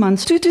 3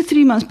 months, 2 to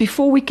 3 months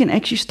before we can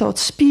actually start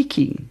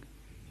speaking,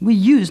 we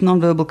use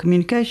nonverbal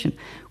communication.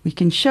 We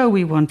can show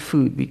we want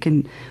food. We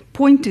can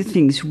point to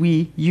things.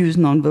 We use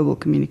nonverbal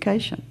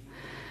communication.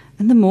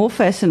 And the more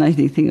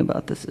fascinating thing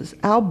about this is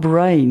our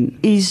brain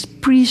is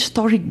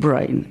prehistoric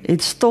brain.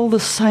 It's still the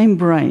same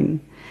brain.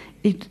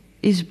 It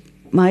is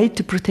made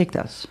to protect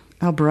us.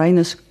 Our brain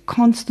is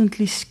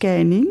constantly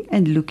scanning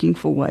and looking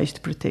for ways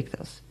to protect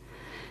us.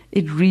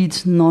 It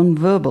reads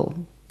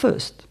nonverbal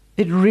first.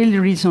 It really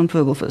reads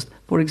nonverbal first.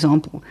 For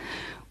example,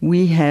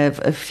 we have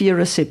a fear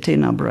receptor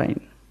in our brain.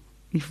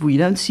 If we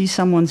don't see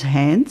someone's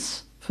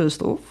hands,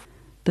 first off,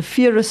 the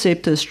fear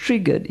receptor is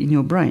triggered in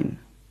your brain.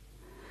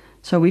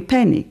 So we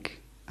panic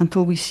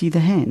until we see the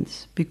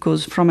hands.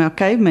 Because from our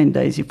caveman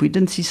days, if we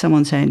didn't see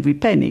someone's hand, we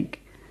panic.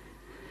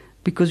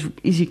 Because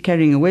is he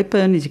carrying a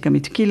weapon? Is he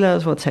coming to kill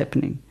us? What's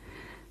happening?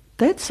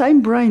 That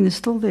same brain is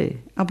still there.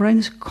 Our brain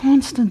is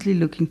constantly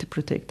looking to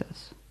protect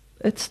us.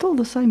 It's still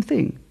the same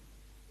thing.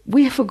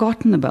 We have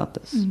forgotten about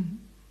this.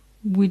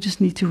 We just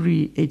need to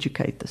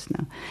re-educate this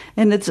now.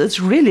 And it's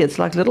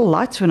like little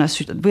lights when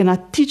I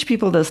teach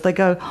people this, they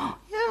go, oh,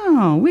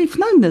 yeah, we've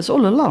known this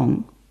all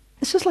along.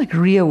 It's just like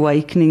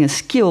reawakening a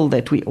skill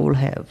that we all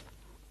have.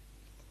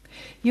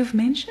 You've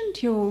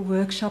mentioned your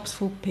workshops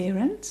for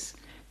parents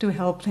to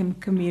help them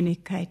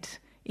communicate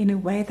in a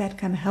way that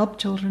can help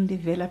children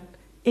develop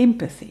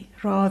empathy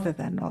rather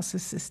than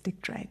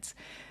narcissistic traits.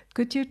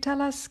 Could you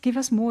give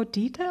us more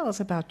details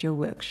about your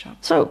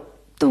workshops? So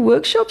the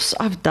workshops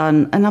I've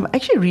done, and I've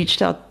actually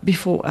reached out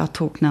before our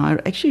talk now, I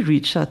actually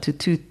reached out to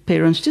 2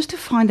 parents just to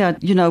find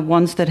out,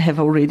 ones that have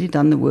already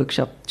done the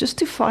workshop, just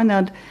to find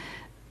out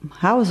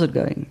how is it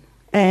going.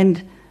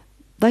 And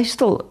they're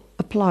still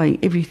applying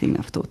everything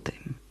I've taught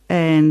them.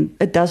 And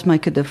it does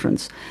make a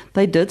difference.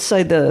 They did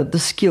say the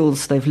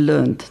skills they've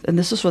learned, and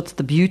this is what's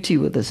the beauty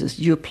with this, is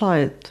you apply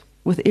it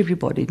with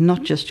everybody,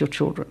 not just your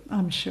children.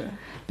 I'm sure.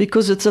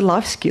 Because it's a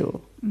life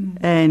skill.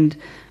 And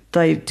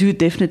they do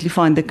definitely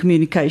find the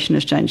communication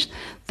has changed.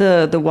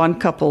 The one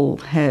couple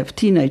have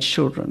teenage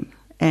children,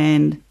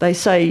 and they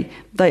say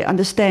they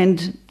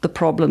understand the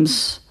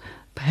problems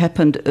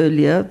happened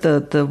earlier.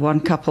 The one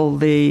couple,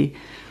 their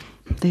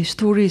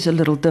story is a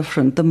little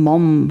different. The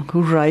mom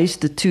who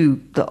raised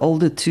the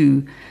older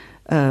two,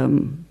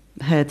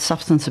 had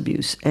substance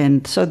abuse.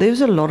 And so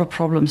there's a lot of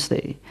problems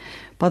there.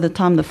 By the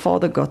time the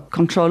father got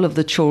control of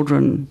the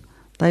children,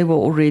 they were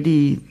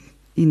already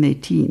in their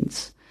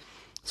teens.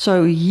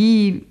 So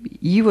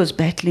he was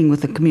battling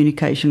with the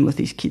communication with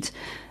his kids.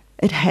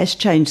 It has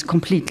changed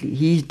completely.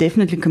 He's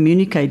definitely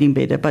communicating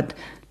better, but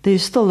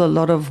there's still a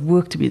lot of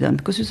work to be done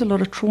because there's a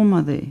lot of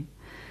trauma there.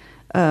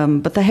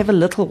 But they have a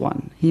little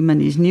one, him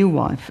and his new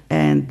wife,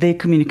 and their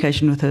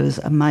communication with her is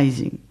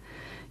amazing.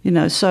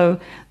 So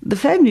the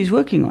family is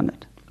working on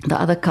it. The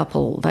other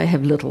couple, they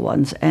have little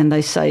ones, and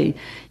they say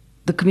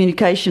the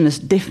communication is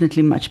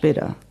definitely much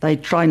better. They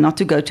try not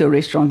to go to a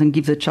restaurant and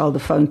give the child a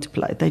phone to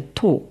play. They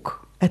talk.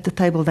 At the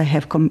table, they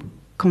have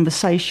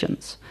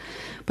conversations.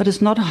 But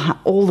it's not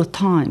all the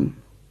time.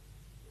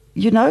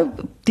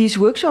 These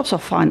workshops are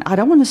fine. I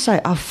don't want to say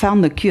I've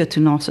found the cure to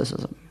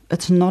narcissism.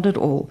 It's not at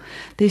all.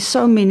 There's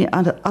so many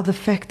other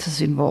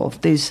factors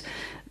involved. There's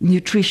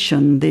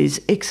nutrition, there's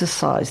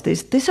exercise,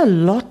 there's a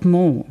lot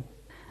more.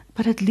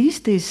 But at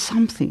least there's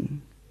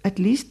something. At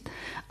least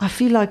I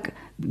feel like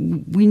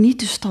we need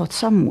to start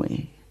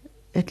somewhere.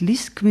 At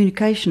least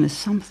communication is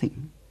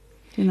something.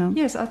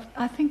 Yes,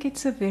 I think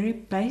it's a very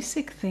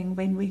basic thing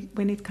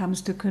when it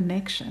comes to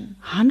connection.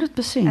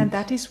 100%. And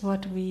that is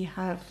what we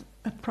have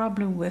a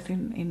problem with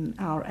in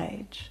our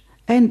age.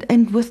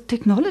 And with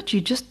technology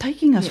just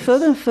taking us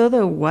further and further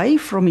away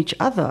from each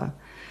other,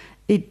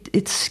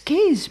 it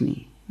scares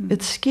me.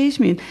 It scares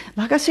me.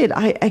 Like I said,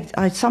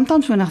 I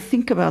sometimes when I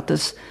think about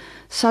this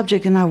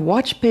subject and I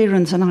watch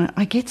parents and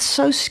I get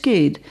so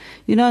scared.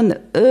 In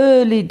the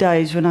early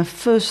days when I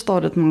first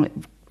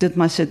did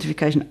my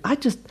certification, I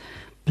just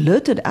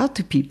blurted out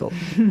to people.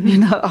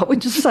 I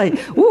would just say,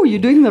 oh, you're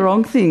doing the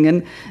wrong thing.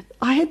 And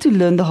I had to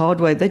learn the hard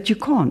way that you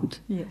can't.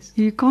 Yes.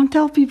 You can't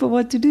tell people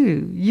what to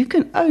do. You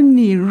can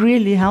only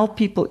really help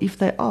people if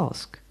they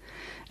ask.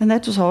 And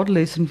that was a hard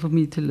lesson for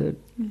me to learn.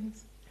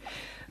 Yes.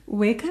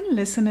 Where can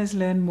listeners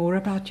learn more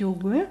about your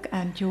work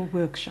and your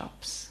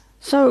workshops?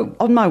 So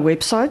on my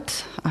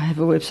website, I have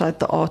a website,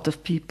 The Art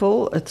of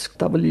People. It's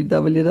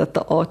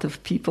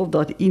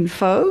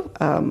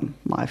www.theartofpeople.info.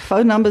 My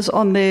phone number's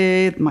on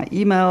there, my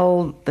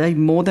email. They're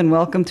more than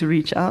welcome to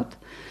reach out.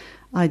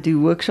 I do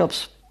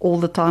workshops all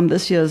the time.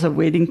 This year's a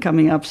wedding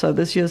coming up, so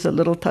this year's a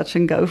little touch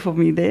and go for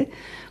me there.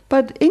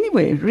 But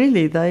anyway,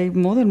 really, they're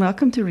more than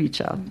welcome to reach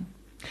out.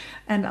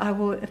 And I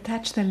will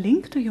attach the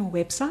link to your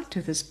website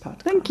to this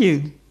podcast. Thank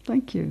you.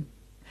 Thank you.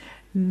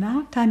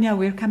 Now, Tanya,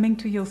 we're coming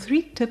to your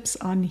 3 tips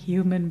on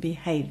human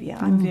behavior.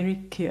 I'm very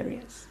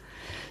curious.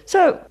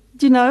 So,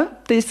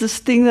 there's this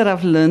thing that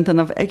I've learned,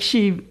 and I've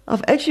actually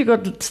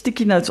got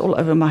sticky notes all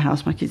over my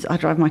house. I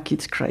drive my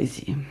kids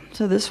crazy.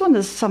 So this one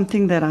is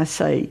something that I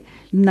say,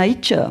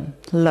 nature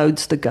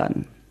loads the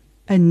gun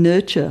and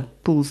nurture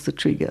pulls the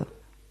trigger.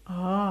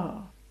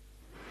 Oh.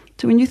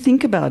 So when you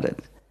think about it,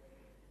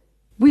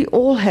 we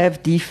all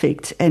have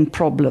defects and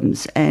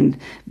problems, and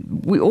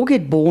we all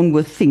get born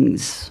with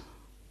things.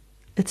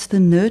 It's the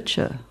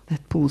nurture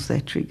that pulls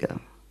that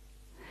trigger.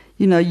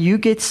 You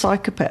get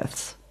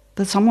psychopaths.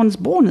 That someone's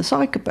born a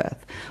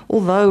psychopath.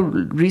 Although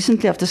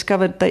recently I've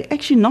discovered they're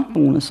actually not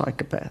born a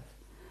psychopath.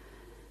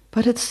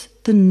 But it's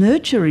the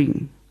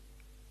nurturing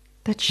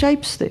that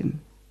shapes them.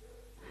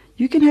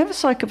 You can have a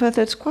psychopath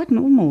that's quite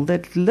normal,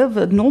 that live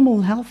a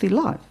normal, healthy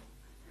life.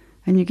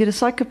 And you get a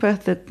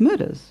psychopath that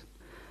murders.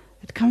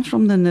 It comes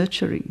from the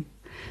nurturing.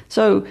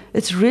 So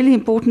it's really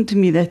important to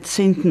me, that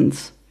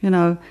sentence.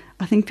 I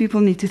think people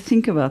need to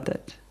think about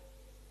that.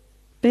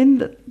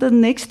 Then the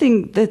next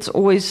thing that's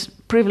always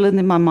prevalent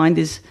in my mind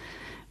is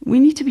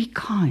we need to be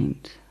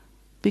kind,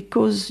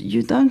 because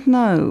you don't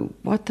know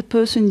what the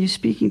person you're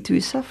speaking to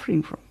is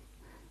suffering from.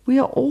 We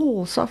are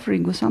all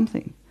suffering with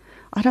something.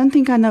 I don't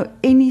think I know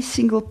any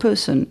single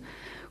person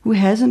who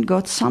hasn't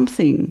got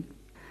something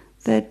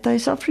that they're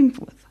suffering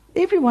with.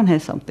 Everyone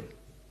has something.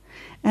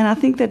 And I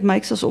think that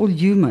makes us all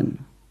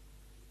human.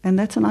 And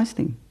that's a nice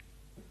thing.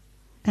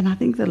 And I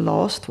think the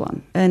last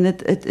one, and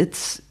it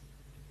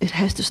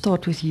has to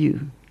start with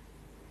you.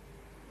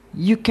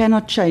 You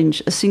cannot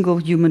change a single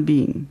human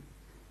being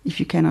if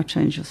you cannot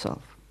change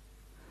yourself.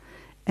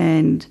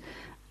 And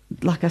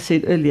like I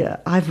said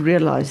earlier, I've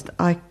realized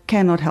I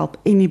cannot help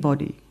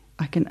anybody.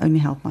 I can only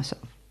help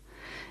myself.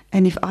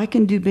 And if I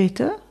can do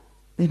better,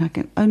 then I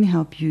can only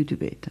help you do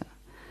better.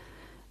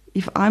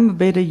 If I'm a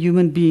better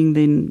human being,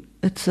 then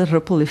it's a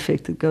ripple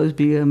effect. It goes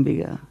bigger and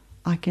bigger.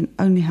 I can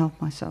only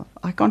help myself.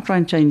 I can't try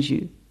and change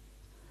you.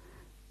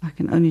 I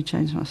can only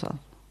change myself.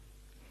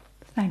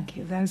 Thank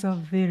you. Those are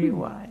very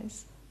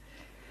wise.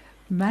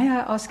 May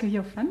I ask you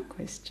your fun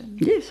question?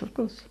 Yes, of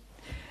course.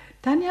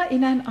 Tanya,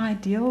 in an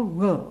ideal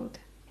world,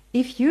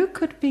 if you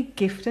could be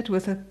gifted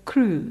with a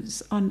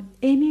cruise on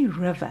any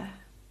river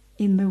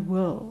in the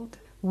world,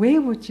 where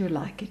would you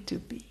like it to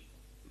be?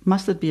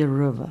 Must it be a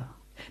river?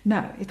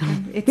 No,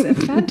 it's a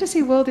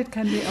fantasy world. It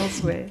can be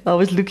elsewhere. I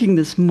was looking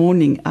this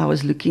morning.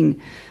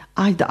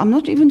 I'm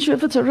not even sure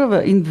if it's a river.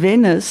 In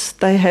Venice,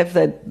 they have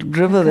that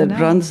river that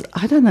runs.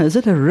 I don't know. Is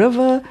it a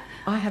river?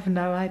 I have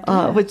no idea.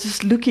 I was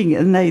just looking,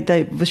 and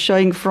they were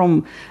showing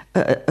from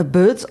a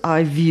bird's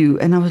eye view,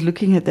 and I was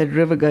looking at that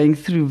river going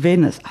through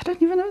Venice. I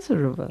don't even know it's a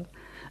river.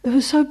 It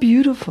was so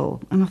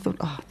beautiful, and I thought,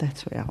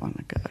 that's where I want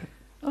to go.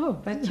 Oh,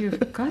 but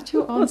you've got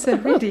your answer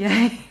ready,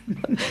 eh?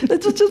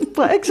 That was just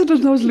by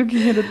accident. I was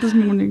looking at it this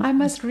morning. I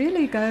must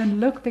really go and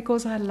look,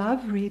 because I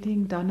love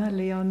reading Donna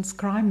Leon's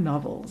crime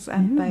novels,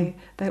 and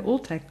they all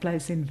take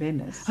place in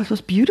Venice. It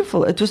was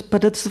beautiful.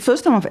 But it's the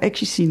first time I've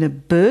actually seen a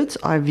bird's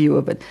eye view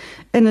of it.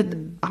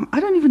 And I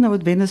don't even know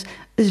what Venice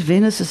is.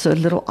 Venice is a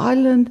little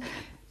island,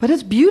 but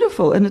it's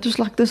beautiful. And it was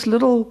like this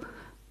little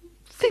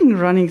thing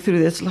running through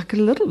there. It's like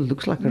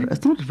looks like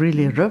it's not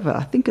really a river.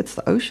 I think it's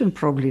the ocean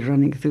probably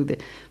running through there.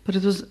 But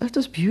it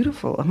was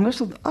beautiful. And I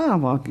thought, I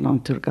would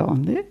like to go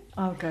on there.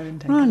 I'll go and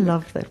take a I look.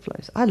 love that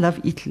place. I love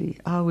Italy.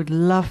 I would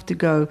love to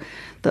go.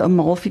 The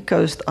Amalfi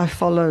Coast, I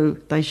follow,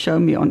 they show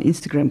me on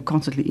Instagram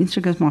constantly.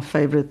 Instagram's my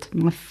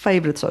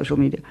favorite social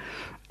media.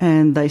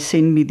 And they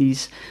send me the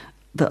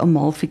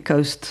Amalfi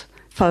Coast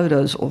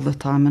photos all the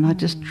time, and I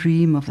just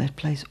dream of that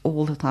place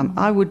all the time.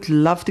 I would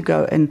love to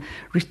go and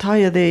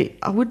retire there.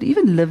 I would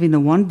even live in a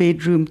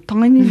one-bedroom,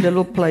 tiny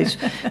little place.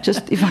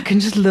 Just if I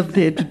can just live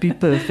there, it would be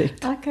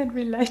perfect. I can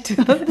relate to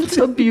that. It's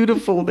so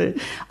beautiful there.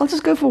 I'll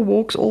just go for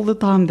walks all the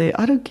time there.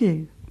 I don't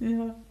care.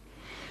 Yeah.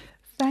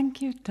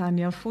 Thank you,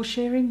 Tanya, for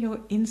sharing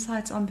your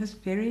insights on this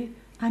very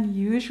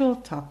unusual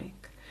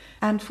topic,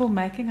 and for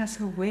making us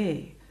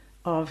aware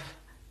of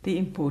the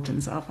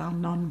importance of our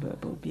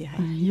non-verbal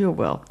behavior. You're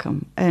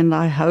welcome. And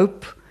I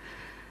hope,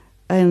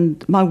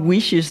 and my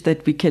wish is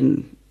that we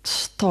can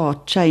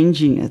start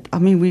changing it. I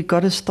mean, we've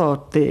got to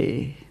start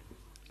there.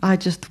 I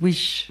just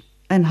wish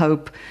and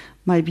hope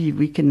maybe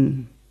we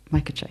can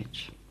make a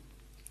change.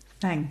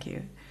 Thank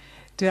you.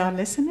 To our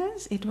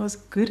listeners, it was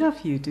good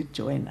of you to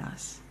join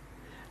us.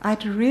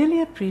 I'd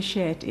really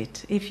appreciate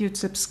it if you'd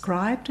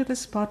subscribe to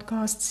this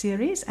podcast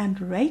series and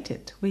rate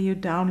it where you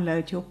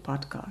download your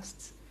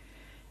podcasts.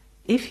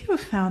 If you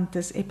found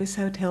this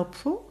episode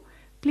helpful,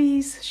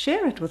 please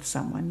share it with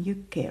someone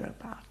you care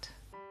about.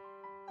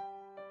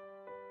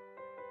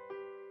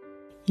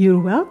 You're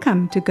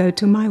welcome to go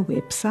to my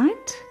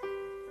website,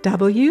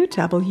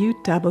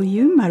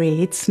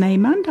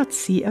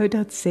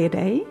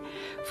 www.marietsneyman.co.za,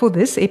 for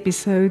this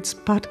episode's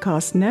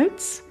podcast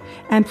notes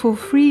and for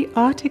free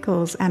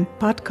articles and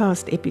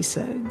podcast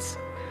episodes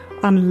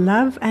on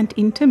love and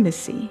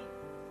intimacy,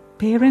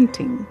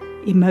 parenting,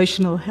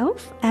 emotional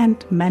health,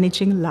 and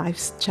managing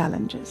life's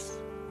challenges.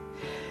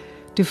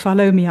 To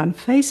follow me on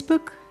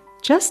Facebook,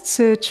 just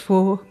search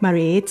for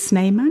Mariette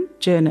Snyman,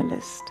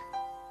 journalist.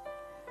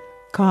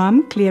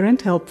 Calm, Clear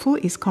and Helpful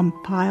is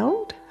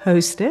compiled,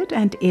 hosted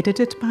and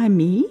edited by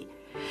me,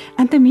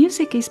 and the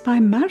music is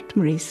by Mart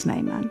Marie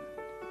Snyman.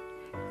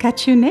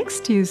 Catch you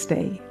next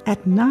Tuesday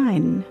at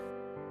 9.